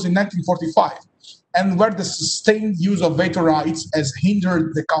as it was in 1945, and where the sustained use of veto rights has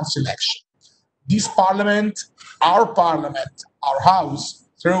hindered the Council action. This Parliament, our House,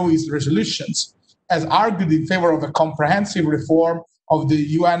 through its resolutions, has argued in favor of a comprehensive reform of the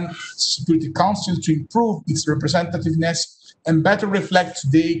UN Security Council to improve its representativeness and better reflect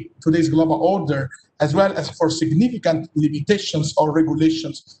today's global order, as well as for significant limitations or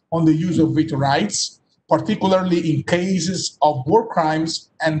regulations on the use of veto rights, particularly in cases of war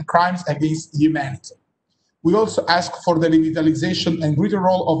crimes and crimes against humanity. We also ask for the revitalization and greater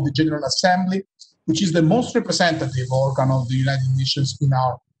role of the General Assembly, which is the most representative organ of the United Nations in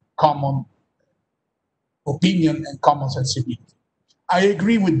our common opinion and common sensibility. I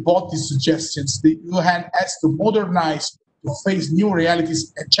agree with both these suggestions. The UN has to modernize to face new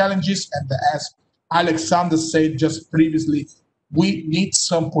realities and challenges, and as Alexander said just previously, we need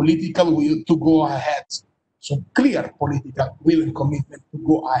some political will to go ahead, some clear political will and commitment to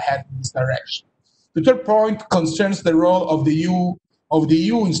go ahead in this direction. The third point concerns the role of the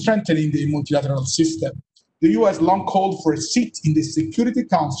EU in strengthening the multilateral system. The EU has long called for a seat in the Security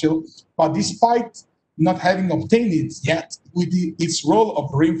Council, but despite not having obtained it yet, with its role of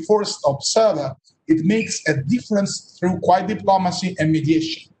reinforced observer, it makes a difference through quiet diplomacy and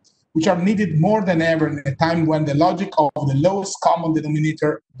mediation, which are needed more than ever in a time when the logic of the lowest common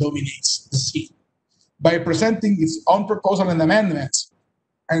denominator dominates the scene. By presenting its own proposal and amendments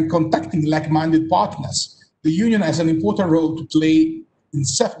and contacting like-minded partners, the Union has an important role to play in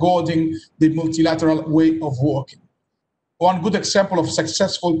safeguarding the multilateral way of working. One good example of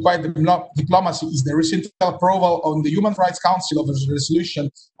successful quiet diplomacy is the recent approval on the Human Rights Council of a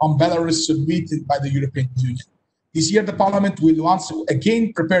resolution on Belarus submitted by the European Union. This year, the Parliament will once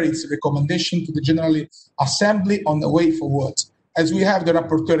again prepare its recommendation to the General Assembly on the way forward. As we have the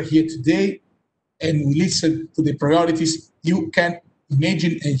rapporteur here today and we listen to the priorities, you can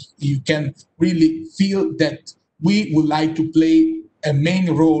imagine and you can really feel that we would like to play a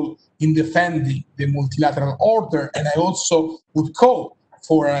main role in defending the multilateral order. And I also would call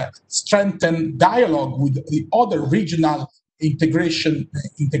for a strengthened dialogue with the other regional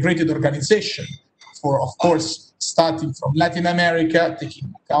integrated organization, for, of course, starting from Latin America, taking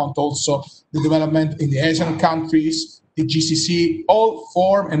into account also the development in the Asian countries, the GCC, all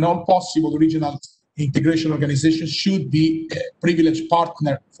form and all possible regional integration organizations should be a privileged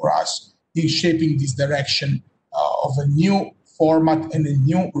partner for us in shaping this direction of a new format and a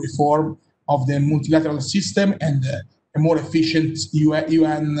new reform of the multilateral system and a more efficient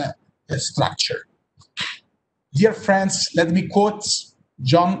UN structure. Dear friends, let me quote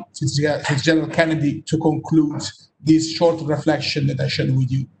John Fitzgerald Kennedy to conclude this short reflection that I shared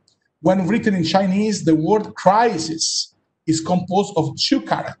with you. When written in Chinese, the word crisis is composed of two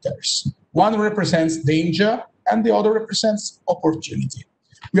characters. One represents danger and the other represents opportunity.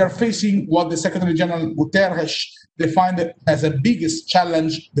 We are facing what the Secretary General Guterres defined as the biggest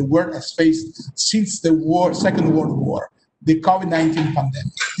challenge the world has faced since the Second World War, the COVID-19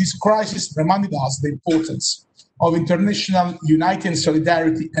 pandemic. This crisis reminded us the importance of international unity and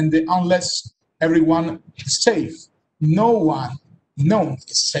solidarity, and that unless everyone is safe, no one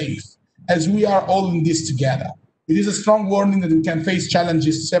is safe, as we are all in this together. It is a strong warning that we can face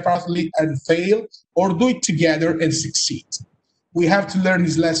challenges separately and fail, or do it together and succeed. We have to learn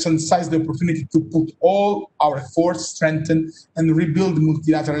this lesson, seize the opportunity to put all our efforts, strengthen and rebuild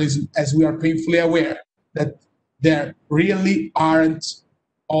multilateralism, as we are painfully aware that there really aren't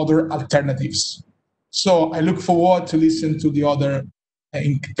other alternatives. So I look forward to listen to the other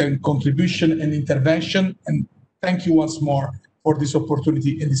contribution and intervention, and thank you once more for this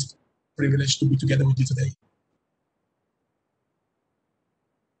opportunity and this privilege to be together with you today.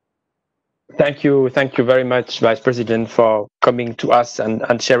 Thank you very much, Vice President, for coming to us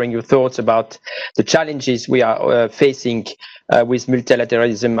and sharing your thoughts about the challenges we are facing with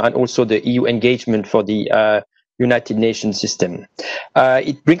multilateralism and also the EU engagement for the United Nations system.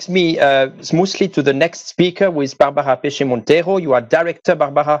 It brings me smoothly to the next speaker, with Barbara Peche Montero. You are Director,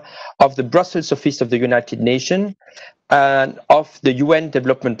 Barbara, of the Brussels Office of the United Nations and of the UN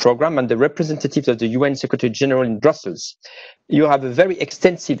Development Programme and the representative of the UN Secretary General in Brussels. You have a very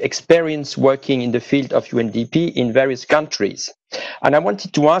extensive experience working in the field of UNDP in various countries. And I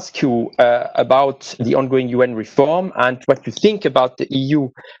wanted to ask you about the ongoing UN reform and what you think about the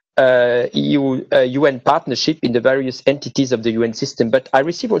EU-UN partnership in the various entities of the UN system. But I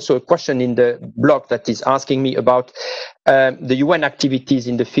received also a question in the blog that is asking me about the UN activities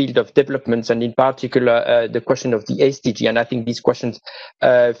in the field of developments, and in particular the question of the SDG. And I think these questions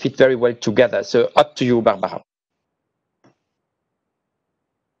fit very well together. So up to you, Barbara.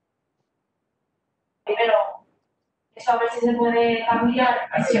 Eso a ver si se puede cambiar.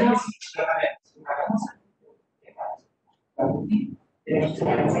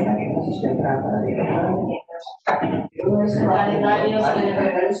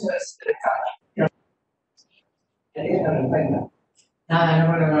 Nada, no,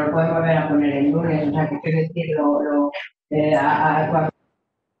 porque no lo puedes volver a poner el lunes, o sea, que quiero decirlo.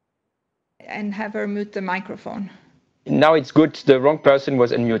 And have her mute the microphone. Now it's good. The wrong person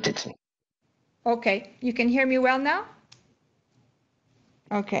was unmuted. Okay, you can hear me well now?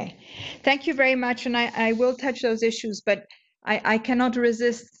 Okay, thank you very much. And I will touch those issues, but I cannot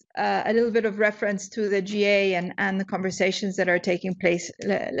resist a little bit of reference to the GA and the conversations that are taking place.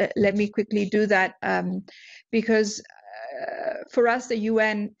 Let me quickly do that because for us, the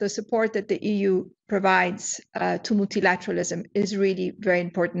UN, the support that the EU provides to multilateralism is really very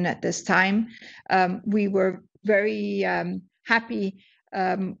important at this time. We were very happy,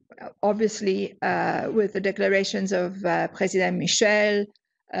 obviously, with the declarations of President Michel,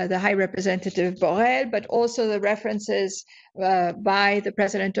 the High Representative Borrell, but also the references by the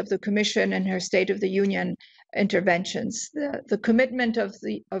President of the Commission in her State of the Union interventions. The commitment of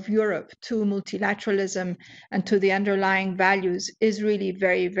Europe to multilateralism and to the underlying values is really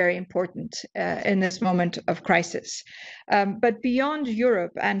very, very important in this moment of crisis. But beyond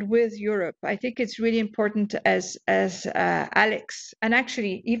Europe and with Europe, I think it's really important, as Alex, and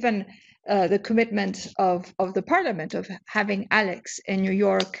actually even the commitment of the Parliament of having Alex in New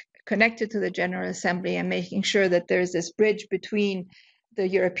York connected to the General Assembly and making sure that there's this bridge between the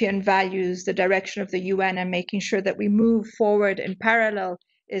European values, the direction of the UN, and making sure that we move forward in parallel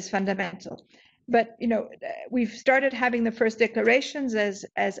is fundamental. But we've started having the first declarations, as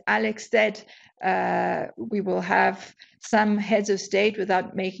Alex said. We will have some heads of state,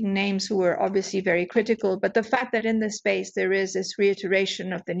 without making names, who are obviously very critical. But the fact that in this space there is this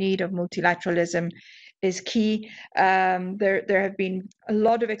reiteration of the need of multilateralism is key. There have been a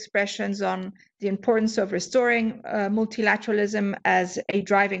lot of expressions on the importance of restoring multilateralism as a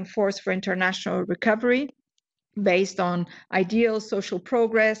driving force for international recovery, based on ideal social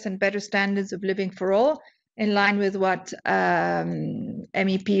progress and better standards of living for all, in line with what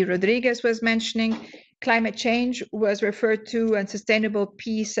MEP Rodriguez was mentioning. Climate change was referred to, and sustainable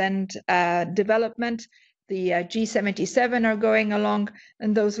peace and development. The G77 are going along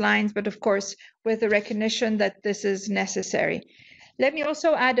in those lines, but of course, with the recognition that this is necessary. Let me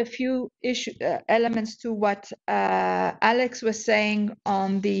also add a few elements to what Alex was saying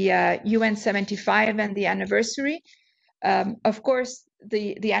on the UN 75 and the anniversary. Of course,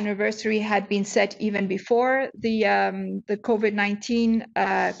 the anniversary had been set even before the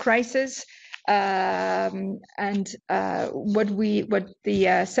COVID-19 crisis. What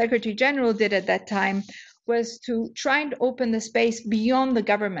the Secretary General did at that time was to try and open the space beyond the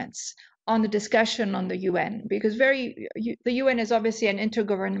governments on the discussion on the UN, because the UN is obviously an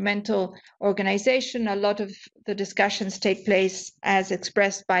intergovernmental organization. A lot of the discussions take place as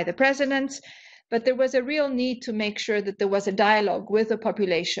expressed by the presidents, but there was a real need to make sure that there was a dialogue with the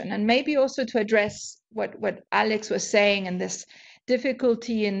population, and maybe also to address what Alex was saying and this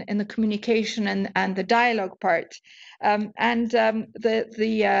difficulty in the communication and the dialogue part. The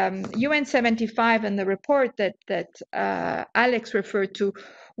UN 75 and the report that Alex referred to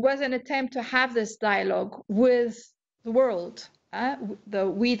was an attempt to have this dialogue with the world,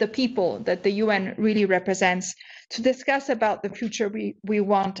 we the people that the UN really represents, to discuss about the future we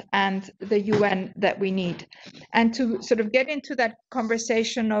want and the UN that we need, and to sort of get into that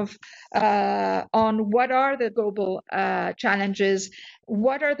conversation of on what are the global challenges,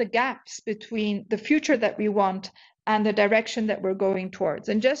 what are the gaps between the future that we want and the direction that we're going towards.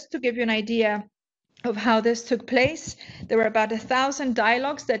 And just to give you an idea of how this took place, there were about 1,000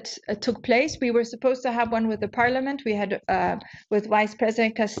 dialogues that took place. We were supposed to have one with the Parliament. We had with Vice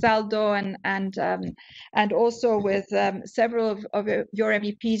President Castaldo and also with several of your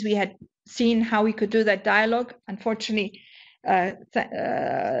MEPs. We had seen how we could do that dialogue. Unfortunately,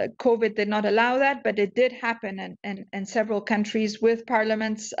 COVID did not allow that, but it did happen in several countries with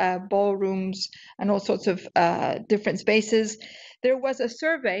parliaments, ballrooms, and all sorts of different spaces. There was a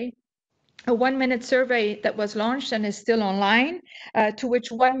survey, a 1-minute survey that was launched and is still online, to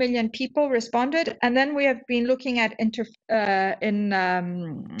which 1 million people responded. And then we have been looking at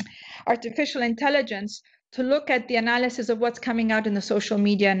artificial intelligence to look at the analysis of what's coming out in the social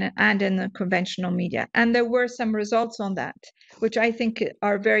media and in the conventional media. And there were some results on that, which I think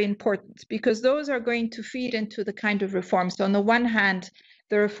are very important, because those are going to feed into the kind of reforms. So on the one hand,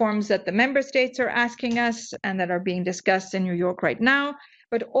 the reforms that the member states are asking us and that are being discussed in New York right now,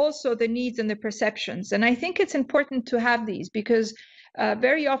 but also the needs and the perceptions. And I think it's important to have these, because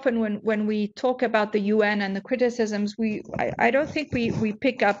very often when we talk about the UN and the criticisms, I don't think we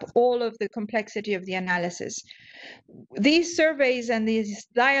pick up all of the complexity of the analysis. These surveys and these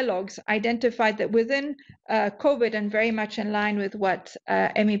dialogues identified that within COVID, and very much in line with what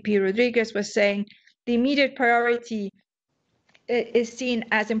MEP Rodriguez was saying, the immediate priority is seen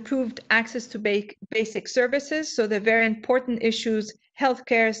as improved access to basic services. So the very important issues,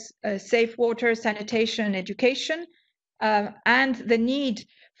 healthcare, safe water, sanitation, education, and the need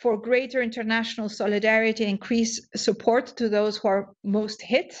for greater international solidarity and increased support to those who are most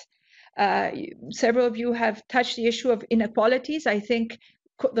hit. Several of you have touched the issue of inequalities. I think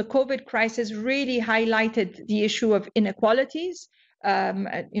the COVID crisis really highlighted the issue of inequalities.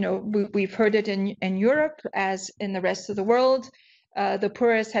 We've heard it in Europe as in the rest of the world. The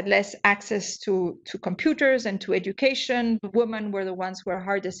poorest had less access to computers and to education. Women were the ones who were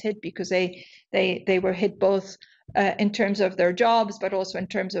hardest hit, because they were hit both in terms of their jobs, but also in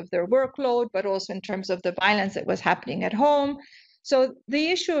terms of their workload, but also in terms of the violence that was happening at home. So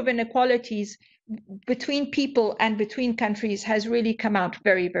the issue of inequalities between people and between countries has really come out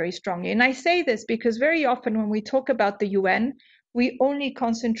very, very strongly. And I say this because very often when we talk about the UN, we only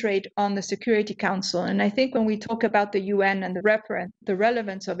concentrate on the Security Council. And I think when we talk about the UN and the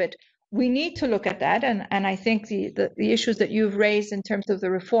relevance of it, we need to look at that. And I think the issues that you've raised in terms of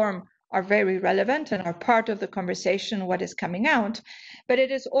the reform are very relevant and are part of the conversation, what is coming out. But it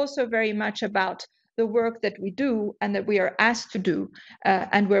is also very much about the work that we do and that we are asked to do,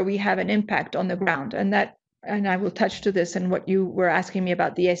 and where we have an impact on the ground. And I will touch to this and what you were asking me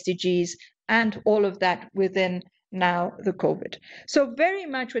about the SDGs and all of that within now the COVID. So very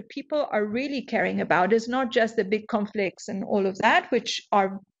much what people are really caring about is not just the big conflicts and all of that, which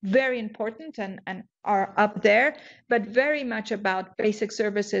are very important and are up there, but very much about basic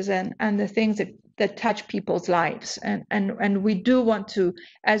services and the things that touch people's lives. And we do want to,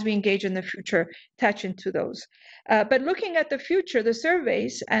 as we engage in the future, touch into those. But looking at the future, the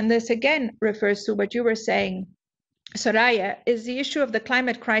surveys, and this again refers to what you were saying, Soraya, is the issue of the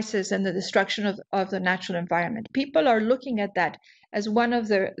climate crisis and the destruction of the natural environment. People are looking at that as one of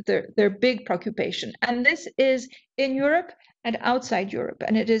their big preoccupation. And this is in Europe and outside Europe.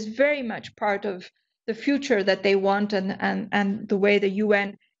 And it is very much part of the future that they want and the way the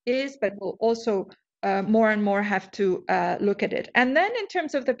UN is, but will also more and more have to look at it. And then in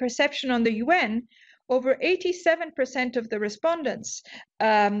terms of the perception on the UN, over 87% of the respondents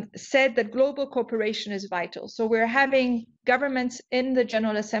said that global cooperation is vital. So we're having governments in the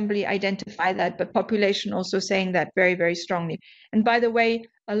General Assembly identify that, but population also saying that very, very strongly. And by the way,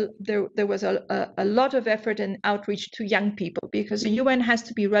 there was a lot of effort and outreach to young people, because the UN has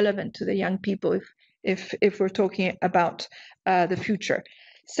to be relevant to the young people if we're talking about the future.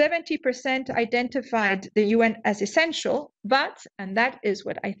 70% identified the UN as essential, but, and that is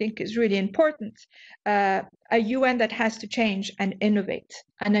what I think is really important, a UN that has to change and innovate,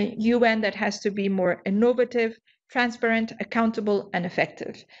 and a UN that has to be more innovative, transparent, accountable, and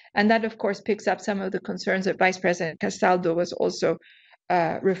effective. And that, of course, picks up some of the concerns that Vice President Castaldo was also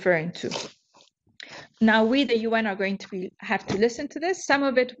referring to. Now, we, the UN, are going to have to listen to this. Some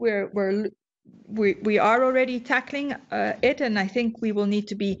of it we are already tackling it, and I think we will need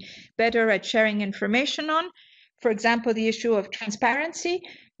to be better at sharing information on. For example, the issue of transparency.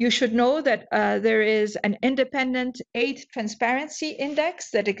 You should know that there is an independent aid transparency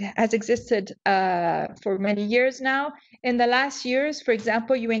index that has existed for many years now. In the last years, for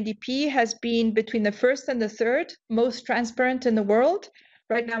example, UNDP has been between the first and the third most transparent in the world.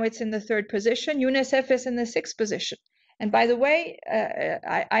 Right now it's in the third position. UNICEF is in the sixth position. And by the way,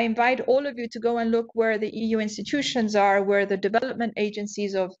 I invite all of you to go and look where the EU institutions are, where the development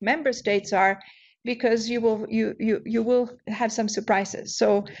agencies of member states are, because you will have some surprises.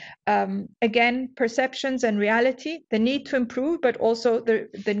 So again, perceptions and reality, the need to improve, but also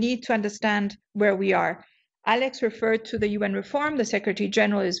the need to understand where we are. Alex referred to the UN reform. The Secretary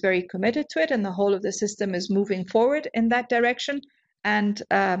General is very committed to it, and the whole of the system is moving forward in that direction, and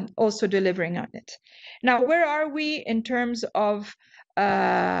also delivering on it. Now, where are we in terms of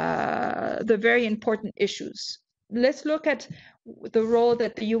the very important issues? Let's look at the role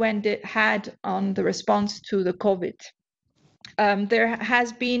that the UN had on the response to the COVID. There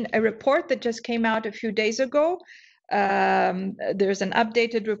has been a report that just came out a few days ago. There's an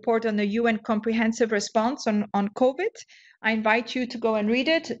updated report on the UN comprehensive response on COVID. I invite you to go and read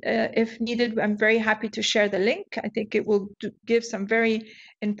it. If needed, I'm very happy to share the link. I think it will give some very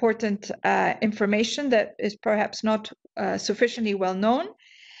important information that is perhaps not sufficiently well known.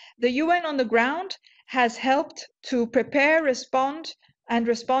 The UN on the ground has helped to prepare, respond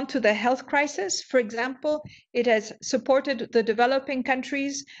to the health crisis. For example, it has supported the developing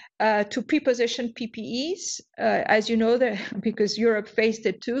countries to pre-position PPEs. As you know, because Europe faced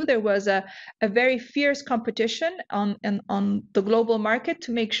it too, there was a very fierce competition on the global market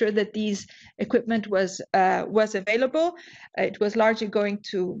to make sure that these equipment was available. It was largely going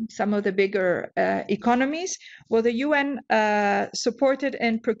to some of the bigger economies. Well, the UN supported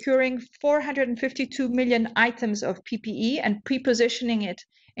in procuring 452 million items of PPE and pre-positioning it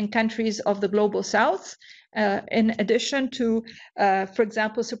in countries of the global south, in addition to, for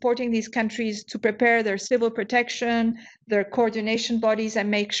example, supporting these countries to prepare their civil protection, their coordination bodies,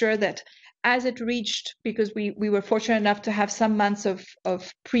 and make sure that as it reached, because we were fortunate enough to have some months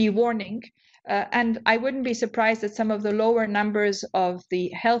of pre-warning, and I wouldn't be surprised that some of the lower numbers of the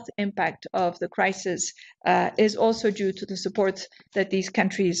health impact of the crisis is also due to the support that these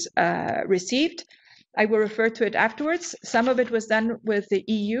countries received. I will refer to it afterwards. Some of it was done with the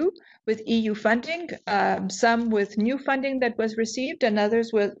EU, with EU funding, some with new funding that was received, and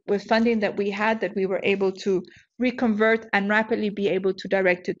others with funding that we had that we were able to reconvert and rapidly be able to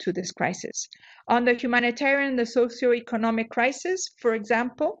direct it to this crisis. On the humanitarian, the socio-economic crisis, for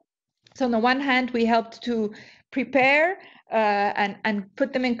example, so on the one hand, we helped to prepare and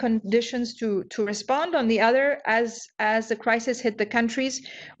put them in conditions to respond. On the other, as the crisis hit the countries,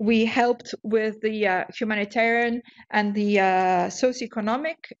 we helped with the humanitarian and the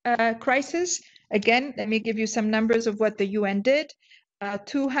socioeconomic crisis. Again, let me give you some numbers of what the UN did.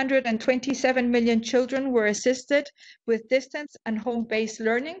 227 million children were assisted with distance and home-based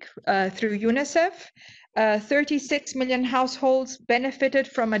learning through UNICEF. 36 million households benefited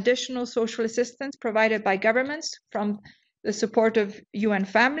from additional social assistance provided by governments from the support of UN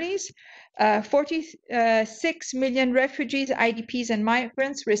families. 46 million refugees, IDPs, and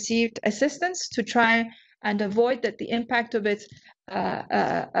migrants received assistance to try and avoid that the impact of it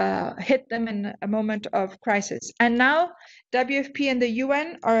hit them in a moment of crisis. And now WFP and the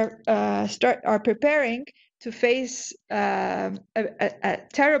UN are preparing to face a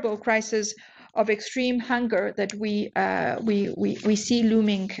terrible crisis of extreme hunger that we see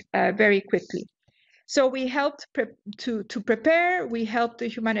looming very quickly. So we helped to prepare, we helped the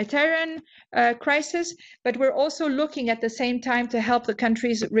humanitarian crisis, but we're also looking at the same time to help the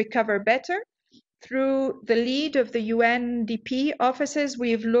countries recover better. Through the lead of the UNDP offices,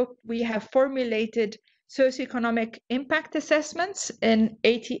 we have formulated socioeconomic impact assessments in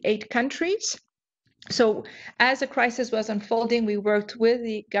 88 countries. So as the crisis was unfolding, we worked with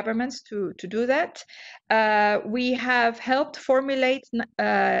the governments to do that. We have helped formulate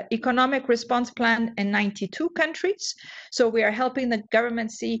economic response plan in 92 countries. So we are helping the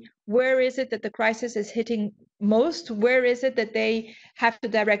government see where is it that the crisis is hitting most, where is it that they have to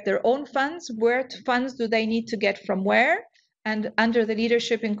direct their own funds, funds do they need to get from where, and under the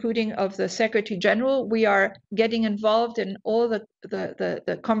leadership, including of the Secretary General, we are getting involved in all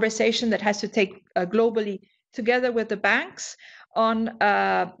the conversation that has to take globally together with the banks on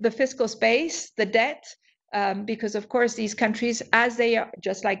the fiscal space, the debt, because of course these countries, as they are,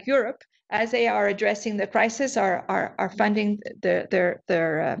 just like Europe, as they are addressing the crisis, are funding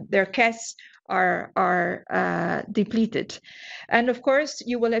their cash are depleted. And of course,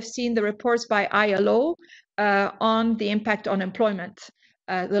 you will have seen the reports by ILO on the impact on employment,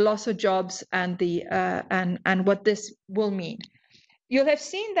 the loss of jobs, and what this will mean. You'll have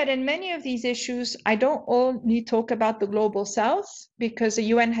seen that in many of these issues, I don't only talk about the global south, because the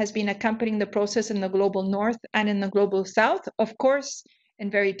UN has been accompanying the process in the global north and in the global south, of course,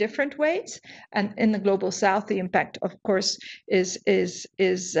 in very different ways. And in the global south, the impact, of course, is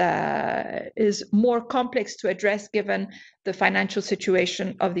more complex to address given the financial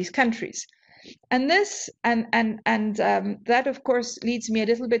situation of these countries. And this that, of course, leads me a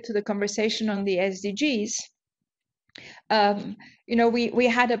little bit to the conversation on the SDGs. We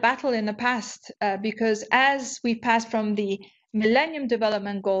had a battle in the past because as we passed from the Millennium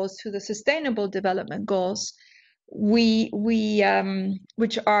Development Goals to the Sustainable Development Goals, which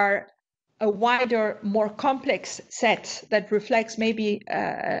are a wider, more complex set that reflects maybe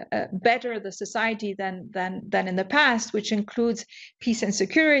better the society than in the past, which includes peace and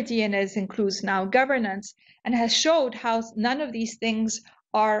security, and as includes now governance, and has showed how none of these things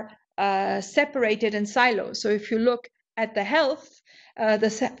are separated in silos. So if you look at the health,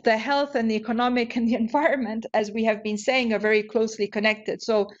 the health and the economic and the environment, as we have been saying, are very closely connected.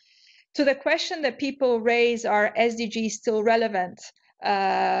 So to the question that people raise, are SDGs still relevant?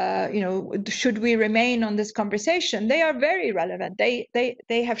 Should we remain on this conversation? They are very relevant.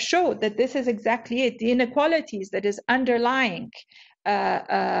 They have showed that this is exactly it. The inequalities that is underlying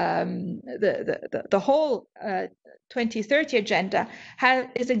the whole 2030 agenda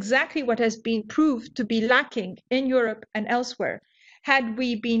is exactly what has been proved to be lacking in Europe and elsewhere. Had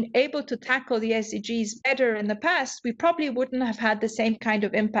we been able to tackle the SDGs better in the past, we probably wouldn't have had the same kind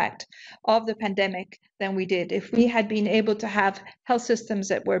of impact of the pandemic than we did. If we had been able to have health systems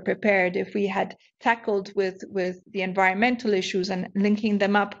that were prepared, if we had tackled with the environmental issues and linking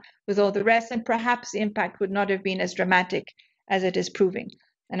them up with all the rest, and perhaps the impact would not have been as dramatic as it is proving.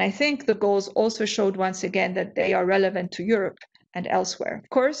 And I think the goals also showed once again that they are relevant to Europe and elsewhere. Of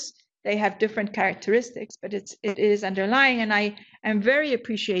course, they have different characteristics, but it is underlying. And I am very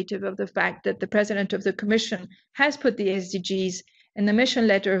appreciative of the fact that the President of the Commission has put the SDGs in the mission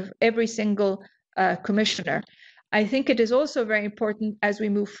letter of every single commissioner. I think it is also very important as we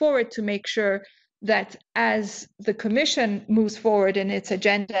move forward to make sure that as the Commission moves forward in its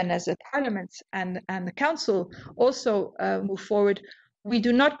agenda, and as the Parliament and the Council also move forward, we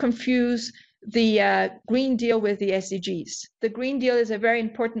do not confuse the Green Deal with the SDGs. The Green Deal is a very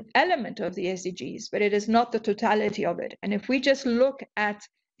important element of the SDGs, but it is not the totality of it. And if we just look at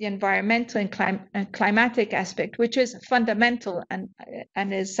the environmental and climatic aspect, which is fundamental and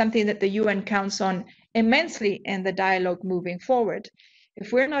is something that the UN counts on immensely in the dialogue moving forward,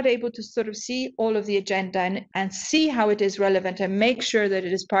 if we're not able to sort of see all of the agenda and see how it is relevant and make sure that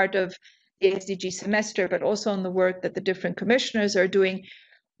it is part of the SDG semester, but also on the work that the different commissioners are doing,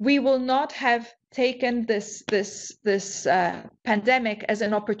 we will not have taken this pandemic as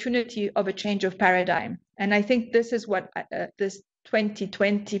an opportunity of a change of paradigm. And I think this is what this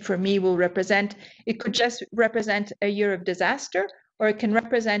 2020 for me will represent. It could just represent a year of disaster, or it can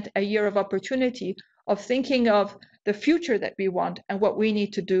represent a year of opportunity, of thinking of the future that we want and what we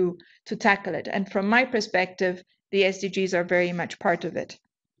need to do to tackle it. And from my perspective, the SDGs are very much part of it.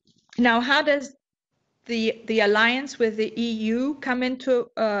 Now, how does the alliance with the EU come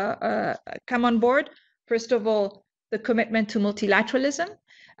on board? First of all, the commitment to multilateralism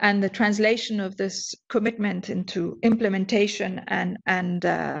and the translation of this commitment into implementation and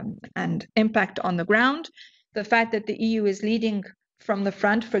impact on the ground. The fact that the EU is leading from the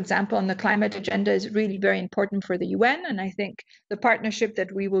front, for example, on the climate agenda, is really very important for the UN, and I think the partnership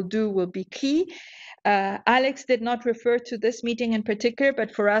that we will do will be key. Alex did not refer to this meeting in particular,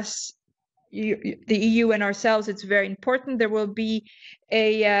 but for us, the EU and ourselves, it's very important. There will be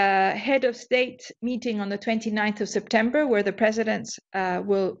a head of state meeting on the 29th of September where the presidents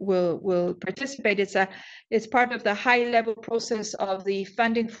will participate. It's part of the high-level process of the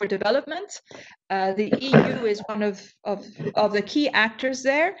funding for development. The EU is one of the key actors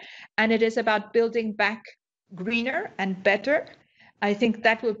there, and it is about building back greener and better. I think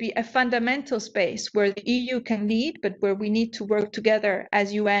that will be a fundamental space where the EU can lead, but where we need to work together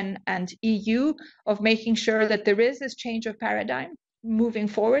as UN and EU of making sure that there is this change of paradigm moving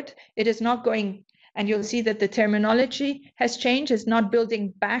forward. It is not going And you'll see that the terminology has changed. It's not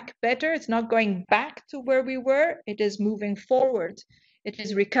building back better. It's not going back to where we were. It is moving forward. It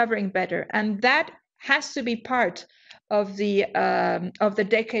is recovering better. And that has to be part of the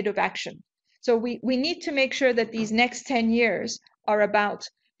decade of action. So we need to make sure that these next 10 years are about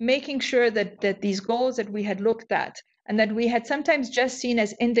making sure that these goals that we had looked at and that we had sometimes just seen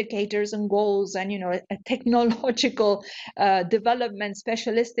as indicators and goals and, you know, a technological development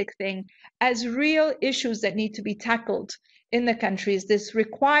specialistic thing, as real issues that need to be tackled in the countries. This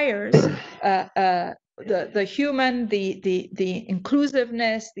requires the human, the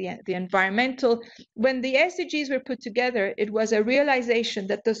inclusiveness, the environmental. When the SDGs were put together, it was a realization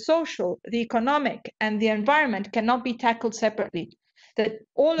that the social, the economic, and the environment cannot be tackled separately, that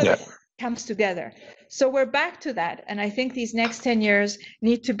all of it comes together. So we're back to that, and I think these next 10 years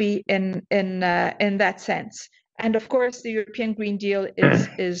need to be in that sense. And of course, the European Green Deal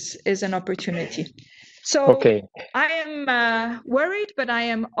is an opportunity. So I am worried, but I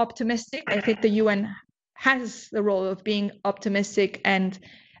am optimistic. I think the UN has the role of being optimistic and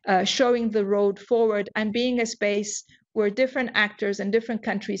showing the road forward and being a space where different actors and different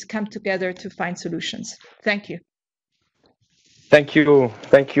countries come together to find solutions. Thank you. Thank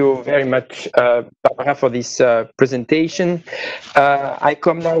you very much, Barbara, for this presentation. I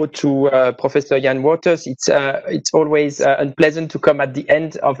come now to Professor Jan Waters. It's always unpleasant to come at the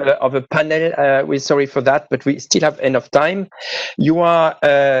end of a panel. We're sorry for that, but we still have enough time. You are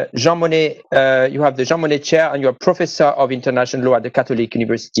Jean Monnet. You have the Jean Monnet Chair, and you're a Professor of International Law at the Catholic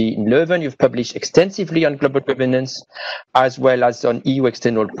University in Leuven. You've published extensively on global governance, as well as on EU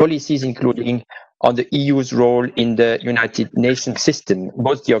external policies, including on the EU's role in the United Nations system,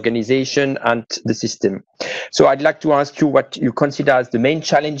 both the organization and the system. So I'd like to ask you what you consider as the main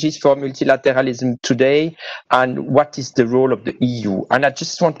challenges for multilateralism today, and what is the role of the EU. And I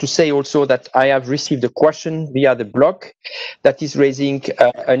just want to say also that I have received a question via the blog that is raising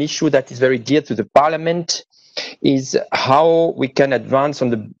an issue that is very dear to the Parliament, is how we can advance on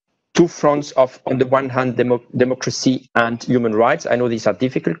the two fronts of, on the one hand, democracy and human rights. I know these are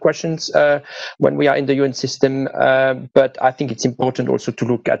difficult questions when we are in the UN system, but I think it's important also to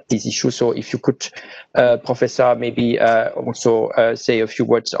look at these issues. So if you could, Professor, maybe also say a few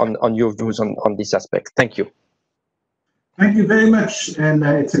words on your views on this aspect. Thank you. Thank you very much. And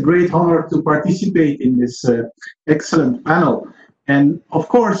it's a great honor to participate in this excellent panel. And of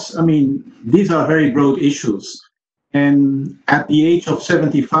course, I mean, these are very broad issues. And at the age of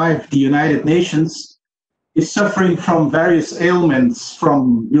 75, the United Nations is suffering from various ailments,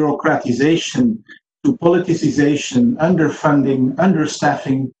 from bureaucratization to politicization, underfunding,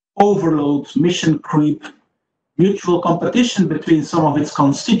 understaffing, overload, mission creep, mutual competition between some of its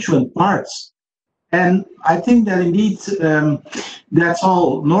constituent parts. And I think that indeed that's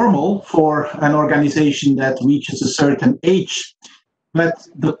all normal for an organization that reaches a certain age. But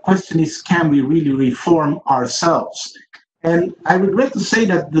the question is, can we really reform ourselves? And I regret to say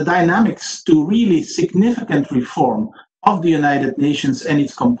that the dynamics to really significant reform of the United Nations and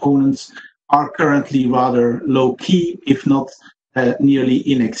its components are currently rather low-key, if not nearly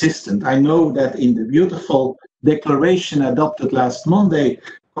inexistent. I know that in the beautiful declaration adopted last Monday,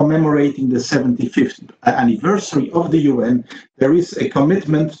 commemorating the 75th anniversary of the UN, there is a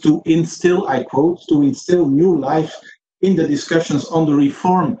commitment to instill, I quote, to instill new life in the discussions on the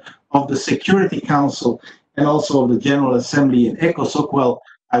reform of the Security Council and also of the General Assembly in ECOSOC. Well,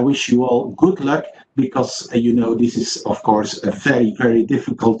 I wish you all good luck, because you know, this is of course a very, very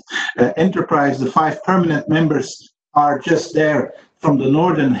difficult enterprise. The 5 permanent members are just there from the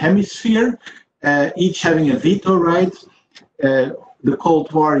Northern Hemisphere, each having a veto right. The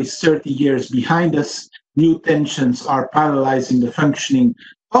Cold War is 30 years behind us. New tensions are paralyzing the functioning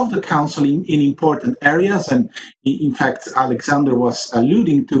of the Council in important areas, and in fact, Alexander was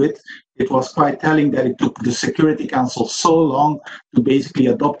alluding to it. It was quite telling that it took the Security Council so long to basically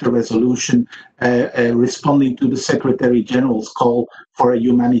adopt a resolution responding to the Secretary General's call for a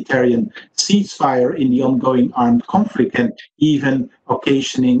humanitarian ceasefire in the ongoing armed conflict, and even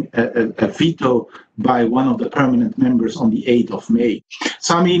occasioning a veto by one of the permanent members on the 8th of May.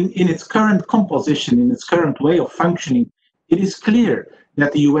 So, I mean, in its current composition, in its current way of functioning, it is clear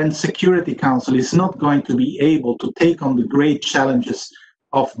that the UN Security Council is not going to be able to take on the great challenges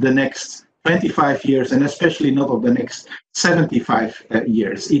of the next 25 years, and especially not of the next 75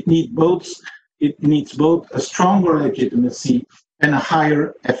 years. It needs both a stronger legitimacy and a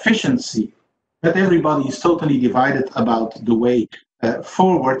higher efficiency. But everybody is totally divided about the way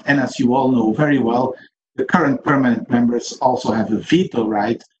forward. And as you all know very well, the current permanent members also have a veto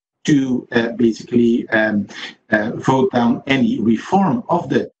right to basically vote down any reform of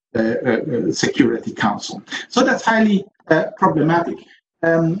the Security Council. So that's highly problematic.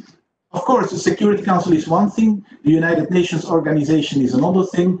 Of course, the Security Council is one thing, the United Nations organization is another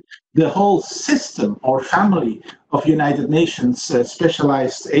thing. The whole system or family of United Nations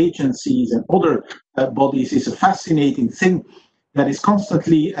specialized agencies and other bodies is a fascinating thing that is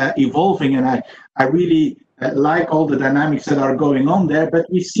constantly evolving, and I really like all the dynamics that are going on there,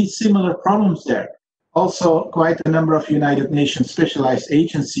 but we see similar problems there. Also, quite a number of United Nations specialized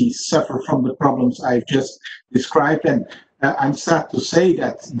agencies suffer from the problems I've just described, and I'm sad to say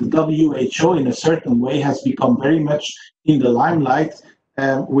that the WHO in a certain way has become very much in the limelight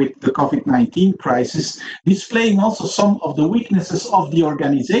with the COVID-19 crisis, displaying also some of the weaknesses of the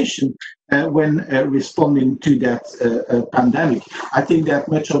organization when responding to that pandemic. I think that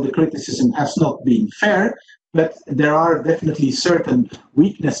much of the criticism has not been fair, but there are definitely certain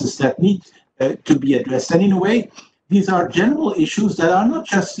weaknesses that need to be addressed. And in a way, these are general issues that are not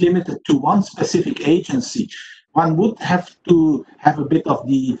just limited to one specific agency. One would have to have a bit of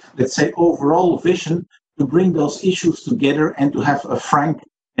the, let's say, overall vision to bring those issues together and to have a frank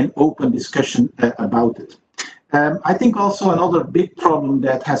and open discussion about it. I think also another big problem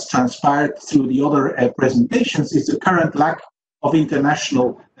that has transpired through the other presentations is the current lack of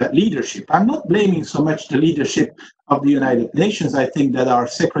international leadership. I'm not blaming so much the leadership of the United Nations. I think that our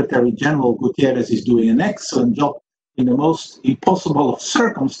Secretary General Guterres is doing an excellent job in the most impossible of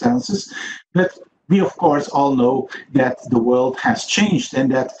circumstances, but we, of course, all know that the world has changed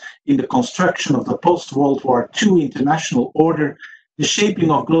and that in the construction of the post-World War II international order, the shaping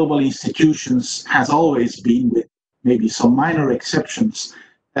of global institutions has always been, with maybe some minor exceptions,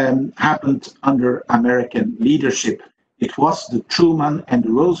 happened under American leadership. It was the Truman and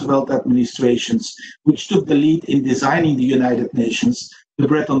the Roosevelt administrations which took the lead in designing the United Nations, the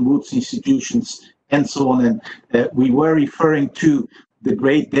Bretton Woods institutions, and so on. And we were referring to the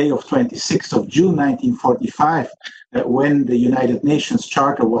great day of 26th of June 1945, when the United Nations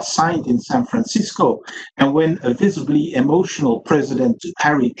Charter was signed in San Francisco, and when a visibly emotional President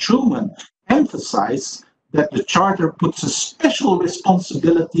Harry Truman emphasized that the Charter puts a special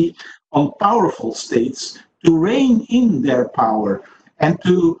responsibility on powerful states to rein in their power and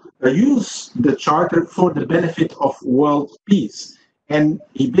to use the Charter for the benefit of world peace. And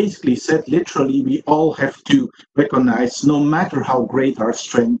he basically said, literally, we all have to recognize, no matter how great our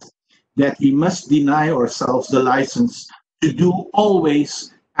strength, that we must deny ourselves the license to do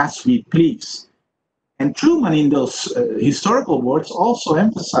always as we please. And Truman, in those historical words, also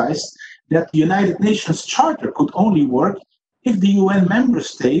emphasized that the United Nations Charter could only work if the UN member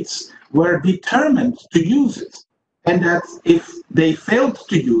states were determined to use it, and that if they failed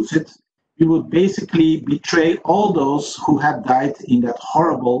to use it, we would basically betray all those who had died in that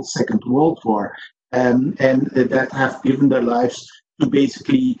horrible Second World War and that have given their lives to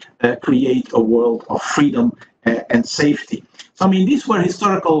basically create a world of freedom and safety. So, I mean, these were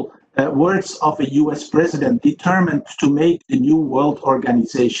historical words of a US president determined to make the new world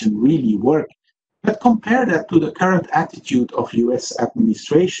organization really work. But compare that to the current attitude of US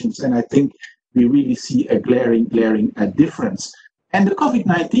administrations, and I think we really see a glaring difference. And the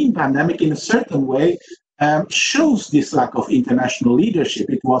COVID-19 pandemic, in a certain way, shows this lack of international leadership.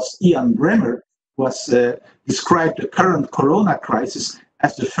 It was Ian Bremmer who described the current corona crisis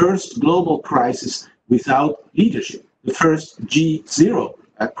as the first global crisis without leadership, the first G0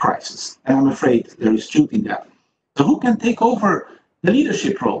 crisis. And I'm afraid there is truth in that. So who can take over the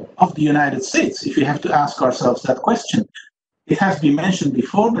leadership role of the United States, if we have to ask ourselves that question? It has been mentioned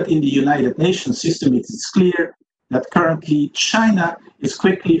before, but in the United Nations system, it is clear that currently China is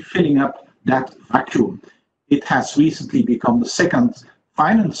quickly filling up that vacuum. It has recently become the second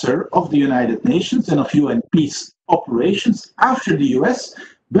financer of the United Nations and of UN peace operations after the US,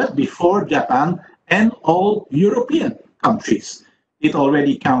 but before Japan and all European countries. It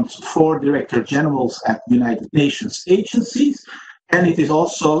already counts 4 director generals at United Nations agencies, and it is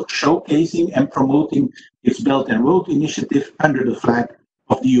also showcasing and promoting its Belt and Road Initiative under the flag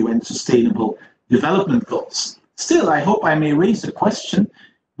of the UN Sustainable Development Goals. Still, I hope I may raise the question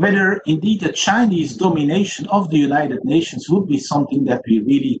whether indeed the Chinese domination of the United Nations would be something that we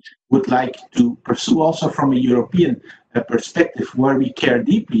really would like to pursue also from a European perspective, where we care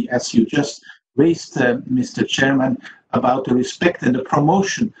deeply, as you just raised, Mr. Chairman, about the respect and the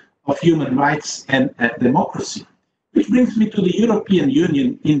promotion of human rights and democracy. Which brings me to the European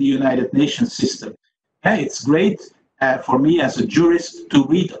Union in the United Nations system. It's great for me as a jurist to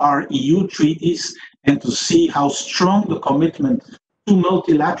read our EU treaties and to see how strong the commitment to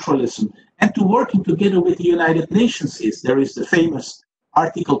multilateralism and to working together with the United Nations is. There is the famous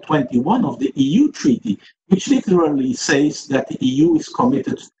Article 21 of the EU Treaty, which literally says that the EU is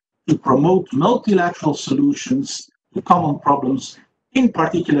committed to promote multilateral solutions to common problems, in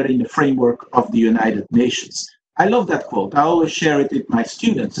particular in the framework of the United Nations. I love that quote. I always share it with my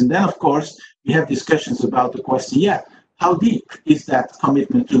students. And then, of course, we have discussions about the question, how deep is that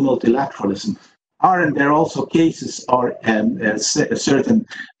commitment to multilateralism? Aren't there also cases or certain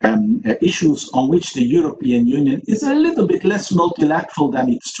issues on which the European Union is a little bit less multilateral than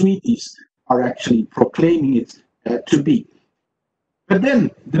its treaties are actually proclaiming it to be? But then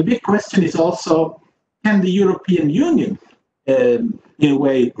the big question is also, can the European Union, in a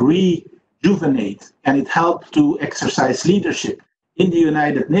way, rejuvenate and it help to exercise leadership in the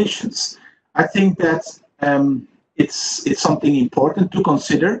United Nations? I think that it's something important to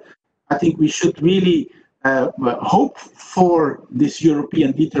consider. I think we should really hope for this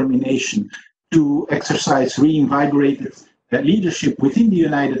European determination to exercise reinvigorated leadership within the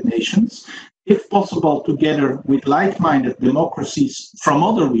United Nations, if possible, together with like-minded democracies from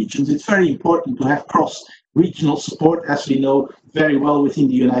other regions. It's very important to have cross-regional support, as we know very well within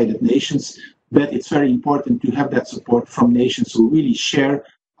the United Nations, but it's very important to have that support from nations who really share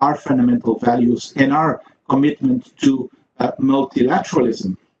our fundamental values and our commitment to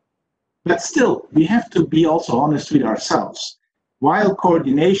multilateralism. But still, we have to be also honest with ourselves. While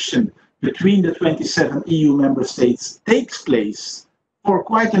coordination between the 27 EU member states takes place for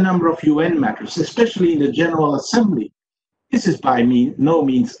quite a number of UN matters, especially in the General Assembly, this is by no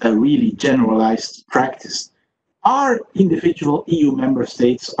means a really generalized practice. Our individual EU member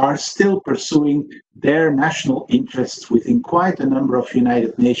states are still pursuing their national interests within quite a number of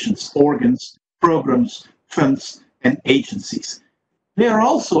United Nations organs, programs, funds, and agencies. They are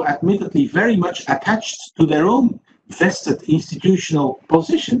also admittedly very much attached to their own vested institutional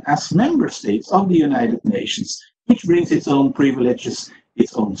position as member states of the United Nations, which brings its own privileges,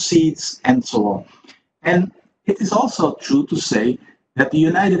 its own seats, and so on. And it is also true to say that the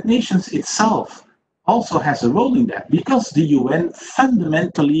United Nations itself also has a role in that, because the UN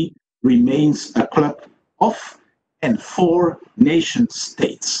fundamentally remains a club of and for nation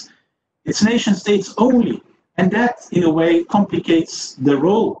states. It's nation states only. And that, in a way, complicates the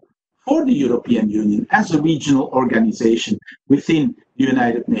role for the European Union as a regional organization within the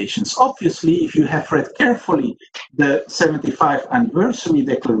United Nations. Obviously, if you have read carefully the 75th anniversary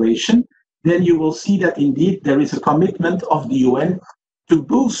declaration, then you will see that indeed there is a commitment of the UN to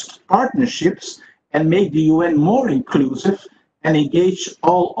boost partnerships and make the UN more inclusive and engage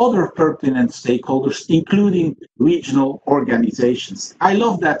all other pertinent stakeholders, including regional organizations. I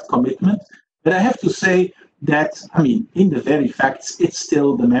love that commitment, but I have to say that, in the very facts, it's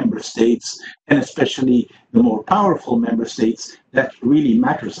still the member states, and especially the more powerful member states, that really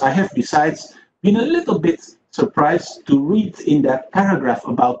matters. I have, besides, been a little bit surprised to read in that paragraph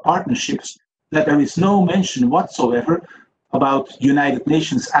about partnerships that there is no mention whatsoever about United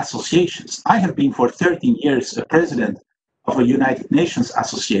Nations associations. I have been for 13 years a president of a United Nations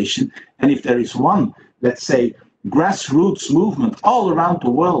association, and if there is one, let's say, grassroots movement all around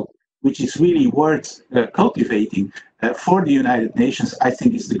the world which is really worth cultivating for the United Nations, I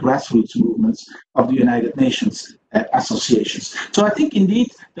think is the grassroots movements of the United Nations associations. So I think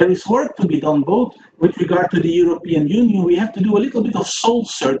indeed there is work to be done both with regard to the European Union. We have to do a little bit of soul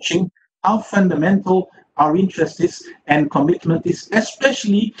searching, how fundamental our interest is and commitment is,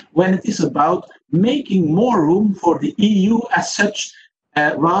 especially when it is about making more room for the EU as such,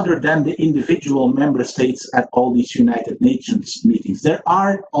 rather than the individual member states at all these United Nations meetings. There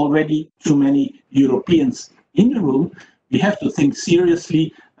are already too many Europeans in the room. We have to think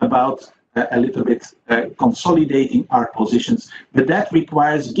seriously about a little bit consolidating our positions, but that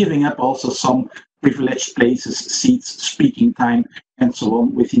requires giving up also some privileged places, seats, speaking time, and so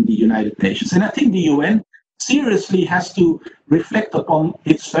on within the United Nations. And I think the UN seriously has to reflect upon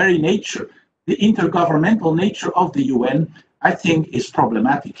its very nature. The intergovernmental nature of the UN, I think, is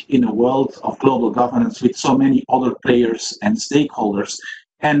problematic in a world of global governance with so many other players and stakeholders.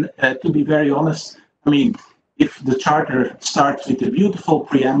 And to be very honest, if the Charter starts with a beautiful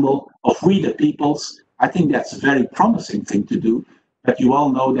preamble of "We the Peoples," I think that's a very promising thing to do. But you all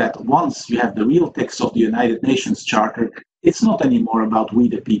know that once you have the real text of the United Nations Charter, it's not anymore about "We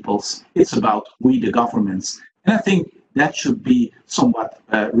the Peoples," it's about "We the Governments." And I think that should be somewhat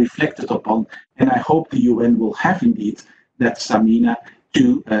reflected upon. And I hope the UN will have indeed that stamina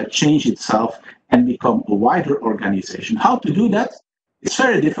to change itself and become a wider organization. How to do that? It's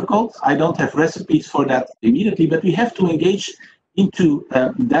very difficult. I don't have recipes for that immediately, but we have to engage into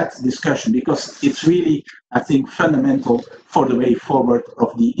that discussion because it's really, I think, fundamental for the way forward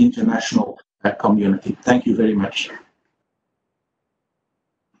of the international community. Thank you very much.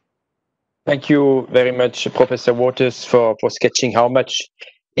 Thank you very much, Professor Waters, for sketching how much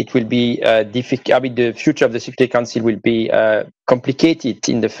it will be difficult. I mean, the future of the Security Council will be complicated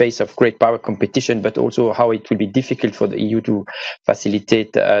in the face of great power competition, but also how it will be difficult for the EU to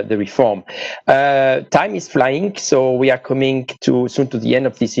facilitate the reform. Time is flying, so we are coming soon to the end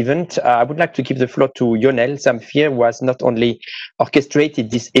of this event. I would like to give the floor to Yonel Zamfir, who has not only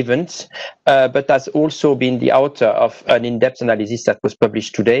orchestrated this event, but has also been the author of an in-depth analysis that was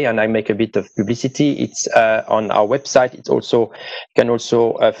published today, and I make a bit of publicity. It's on our website. It's also, you can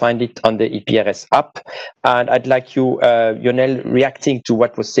also find it on the EPRS app. And I'd like you, Yonel, reacting to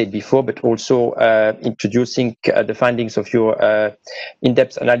what was said before, but also introducing the findings of your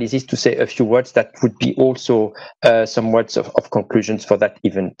in-depth analysis, to say a few words that would be also some words of conclusions for that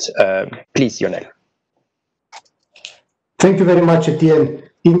event. Please, Yonel. Thank you very much, Etienne.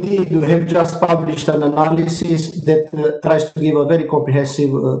 Indeed, we have just published an analysis that tries to give a very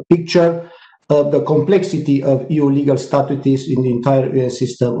comprehensive picture of the complexity of EU legal statutes in the entire UN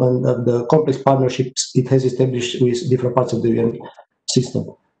system and of the complex partnerships it has established with different parts of the UN system.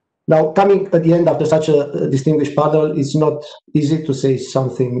 Now, coming at the end after such a distinguished panel, it's not easy to say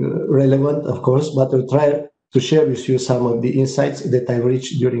something relevant, of course, but I'll try to share with you some of the insights that I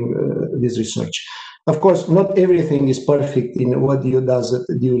reached during this research. Of course, not everything is perfect in what the EU does at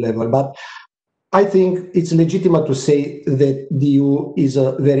the EU level, but I think it's legitimate to say that the EU is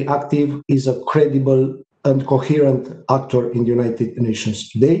a very active, is a credible and coherent actor in the United Nations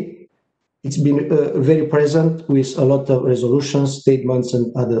today. It's been very present with a lot of resolutions, statements,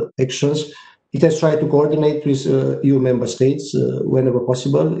 and other actions. It has tried to coordinate with EU member states whenever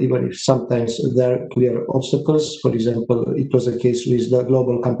possible, even if sometimes there are clear obstacles. For example, it was the case with the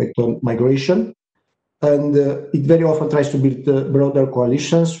Global Compact on Migration. And it very often tries to build broader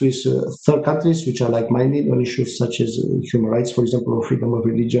coalitions with third countries which are like-minded on issues such as human rights, for example, or freedom of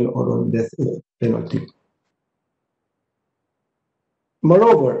religion or on death penalty.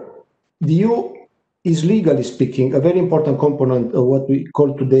 Moreover, the EU is, legally speaking, a very important component of what we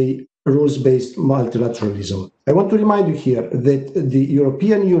call today rules-based multilateralism. I want to remind you here that the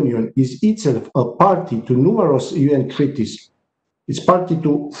European Union is itself a party to numerous UN treaties. It's party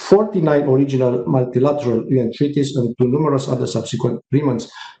to 49 original multilateral UN treaties and to numerous other subsequent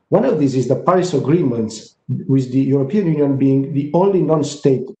agreements. One of these is the Paris Agreement, with the European Union being the only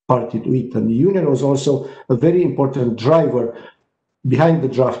non-state party to it. And the Union was also a very important driver behind the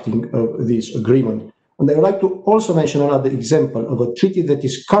drafting of this agreement. And I would like to also mention another example of a treaty that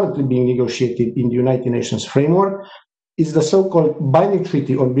is currently being negotiated in the United Nations framework. It's the so-called Binding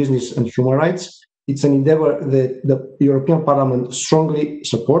Treaty on Business and Human Rights. It's an endeavor that the European Parliament strongly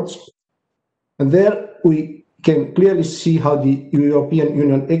supports. And there we can clearly see how the European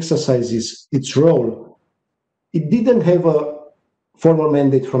Union exercises its role. It didn't have a formal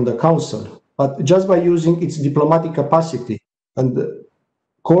mandate from the Council, but just by using its diplomatic capacity and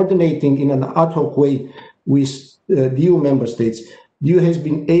coordinating in an ad hoc way with the EU member states, the EU has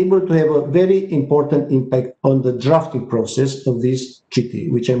been able to have a very important impact on the drafting process of this treaty,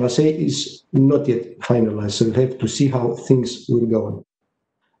 which I must say is not yet finalized. So we'll have to see how things will go on.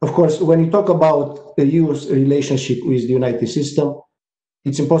 Of course, when you talk about the EU's relationship with the United System,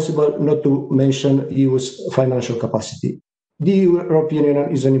 it's impossible not to mention EU's financial capacity. The European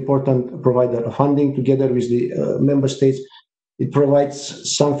Union is an important provider of funding together with the member states. It provides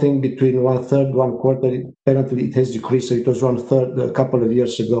something between 1/3, 1/4. Apparently, it has decreased, so it was 1/3 a couple of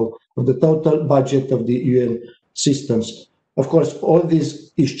years ago of the total budget of the UN systems. Of course, all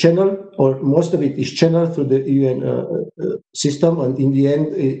this is channeled, or most of it is channeled through the UN system, and in the end,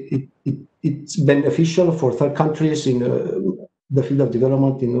 it's beneficial for third countries in the field of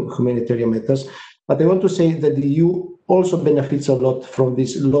development, in humanitarian matters. But I want to say that the EU also benefits a lot from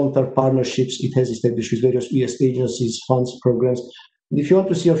these long-term partnerships it has established with various US agencies, funds, programs. And if you want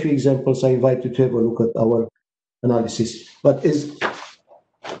to see a few examples, I invite you to have a look at our analysis. But as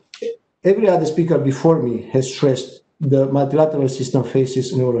every other speaker before me has stressed, the multilateral system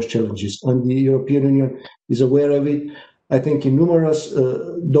faces numerous challenges, and the European Union is aware of it. I think in numerous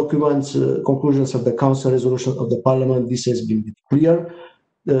documents, conclusions of the Council, resolution of the Parliament, this has been clear.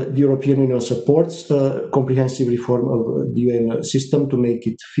 The European Union supports comprehensive reform of the UN system to make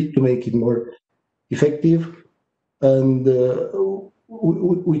it fit, to make it more effective, and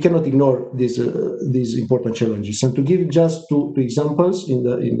we cannot ignore these important challenges. And to give just two examples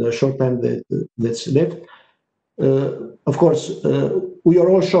in the short time that's left, of course, we are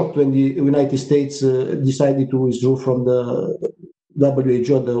all shocked when the United States decided to withdraw from the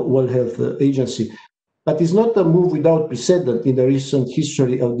WHO, the World Health Agency. But it's not a move without precedent in the recent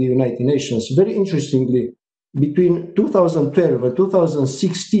history of the United Nations. Very interestingly, between 2012 and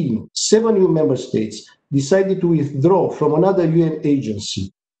 2016, 7 new member states decided to withdraw from another UN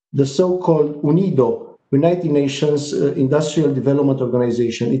agency the so-called UNIDO, United Nations Industrial Development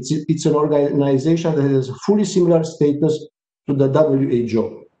Organization. It's an organization that has a fully similar status to the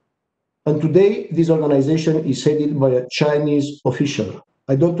WHO. And today, this organization is headed by a Chinese official.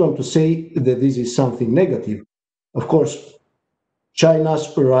 I don't want to say that this is something negative. Of course,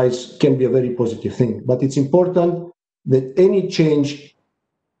 China's rise can be a very positive thing, but it's important that any change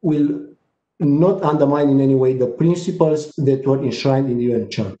will not undermine in any way the principles that were enshrined in the UN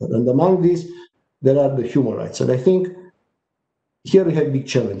Charter. And among these, there are the human rights. And I think here we have big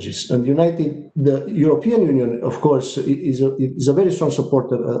challenges. And the European Union, of course, is a very strong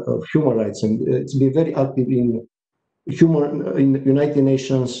supporter of human rights, and it's been very active in United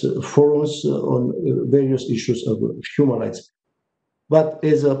Nations forums on various issues of human rights. But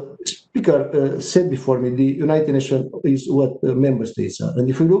as a speaker said before me, the United Nations is what member states are. And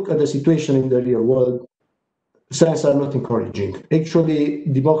if we look at the situation in the real world, signs are not encouraging. Actually,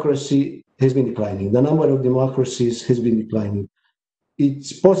 democracy has been declining. The number of democracies has been declining.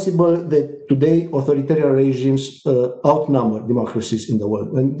 It's possible that today authoritarian regimes outnumber democracies in the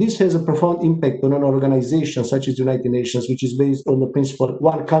world. And this has a profound impact on an organization such as the United Nations, which is based on the principle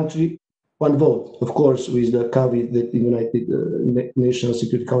one country, one vote. Of course, with the caveat that in the United Nations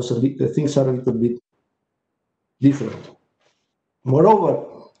Security Council, things are a little bit different. Moreover,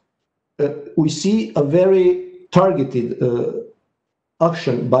 we see a very targeted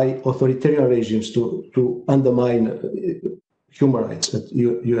action by authoritarian regimes to undermine human rights at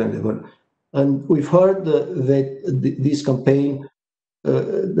UN level. And we've heard that this campaign,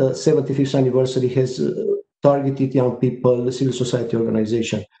 the 75th anniversary, has targeted young people, the civil society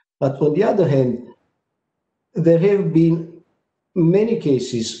organization. But on the other hand, there have been many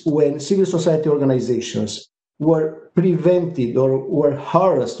cases when civil society organizations were prevented or were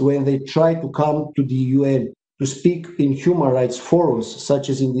harassed when they tried to come to the UN to speak in human rights forums, such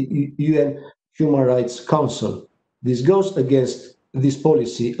as in the UN Human Rights Council. This goes against this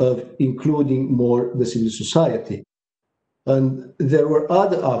policy of including more the civil society. And there were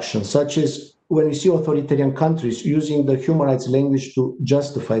other actions, such as when we see authoritarian countries using the human rights language to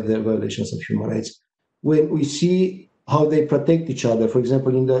justify their violations of human rights. When we see how they protect each other, for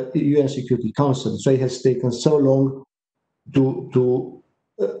example, in the UN Security Council, so it has taken so long to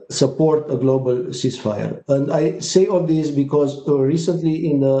support a global ceasefire. And I say all this because recently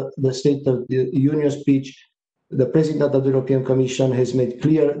in the State of the Union speech, the President of the European Commission has made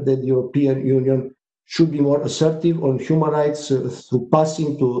clear that the European Union should be more assertive on human rights through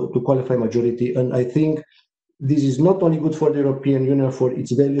passing to qualified majority. And I think this is not only good for the European Union for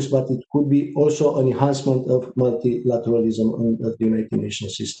its values, but it could be also an enhancement of multilateralism and of the United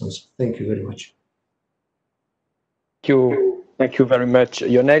Nations systems. Thank you very much. Thank you very much,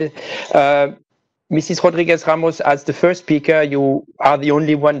 Lionel. Mrs. Rodriguez Ramos, as the first speaker, you are the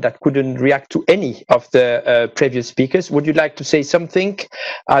only one that couldn't react to any of the previous speakers. Would you like to say something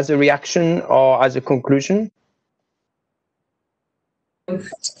as a reaction or as a conclusion?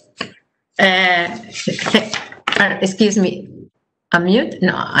 Excuse me, I'm mute?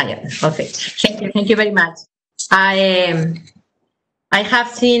 No, I am. Okay. Thank you very much. I have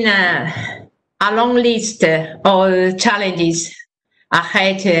seen a long list of challenges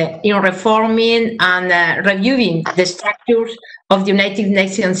ahead in reforming and reviewing the structures of the United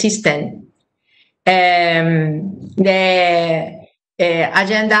Nations system. The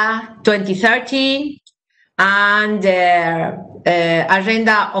Agenda 2030 and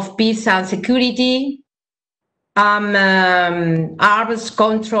Agenda of Peace and Security, arms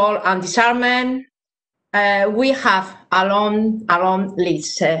control and disarmament. We have a long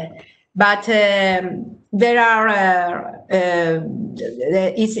list, but there are.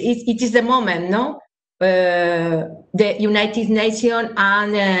 It is the moment, no? The United Nations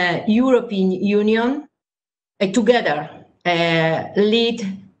and European Union together lead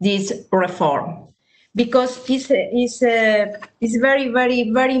this reform, because it's very,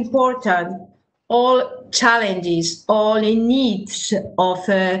 very, very important. All challenges, all needs of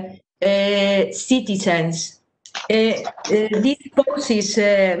citizens. This poses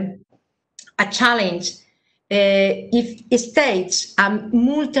a challenge if states and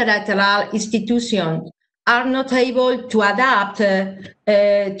multilateral institutions are not able to adapt to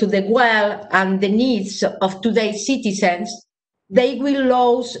the will and the needs of today's citizens. They will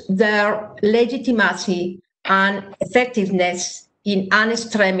lose their legitimacy and effectiveness in an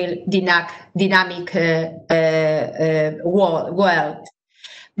extremely dynamic world.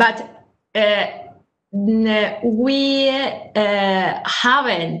 But we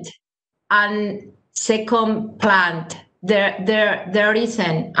haven't an second plan. There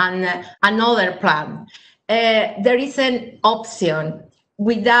isn't another plan. There is an option.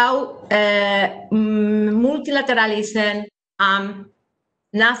 without multilateralism,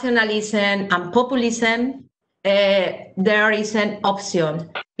 nationalism and populism, there is an option,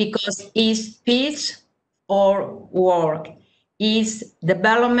 because it's peace or war, is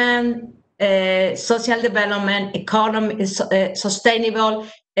development, social development, economy, sustainable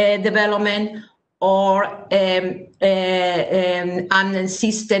development, or a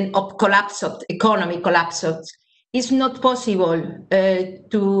system of collapsed economy collapsed. It's not possible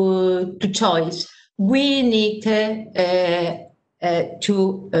to choose. We need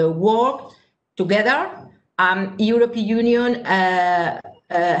to work together. European Union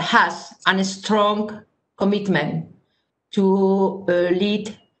has a strong commitment to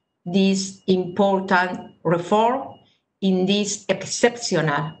lead this important reform in this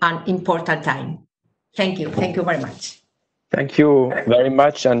exceptional and important time. Thank you. Thank you very much. Thank you very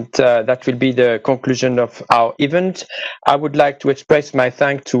much, and that will be the conclusion of our event. I would like to express my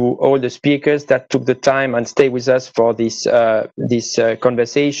thanks to all the speakers that took the time and stay with us for this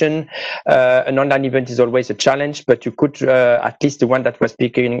conversation. An online event is always a challenge, but you could, at least the one that was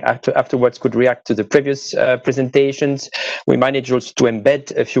speaking afterwards, could react to the previous presentations. We managed also to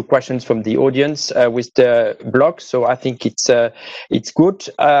embed a few questions from the audience with the blog, so I think it's good.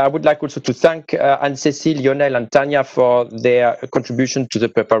 I would like also to thank Anne-Cécile, Lionel, and Tanya for their contribution to the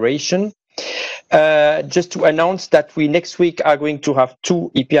preparation. Just to announce that we next week are going to have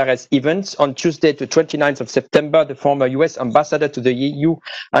 2 EPRS events. On Tuesday, the 29th of September, the former US ambassador to the EU,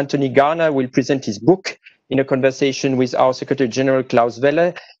 Anthony Garner, will present his book in a conversation with our Secretary General, Klaus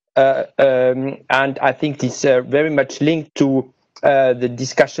Welle. And I think this very much linked to the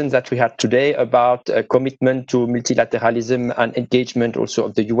discussions that we had today about commitment to multilateralism and engagement also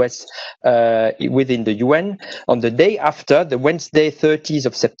of the US within the UN. On the day after, the Wednesday 30th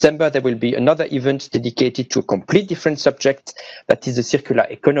of September, there will be another event dedicated to a complete different subject, that is the circular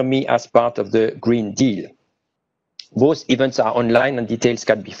economy as part of the Green Deal. Both events are online and details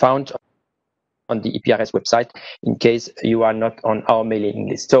can be found on the EPRS website in case you are not on our mailing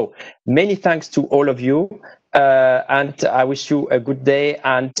list. So many thanks to all of you. And I wish you a good day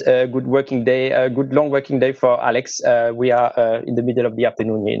and a good working day, a good long working day for Alex. We are in the middle of the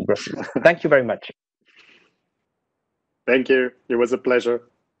afternoon here in Brussels. Thank you very much. Thank you. It was a pleasure.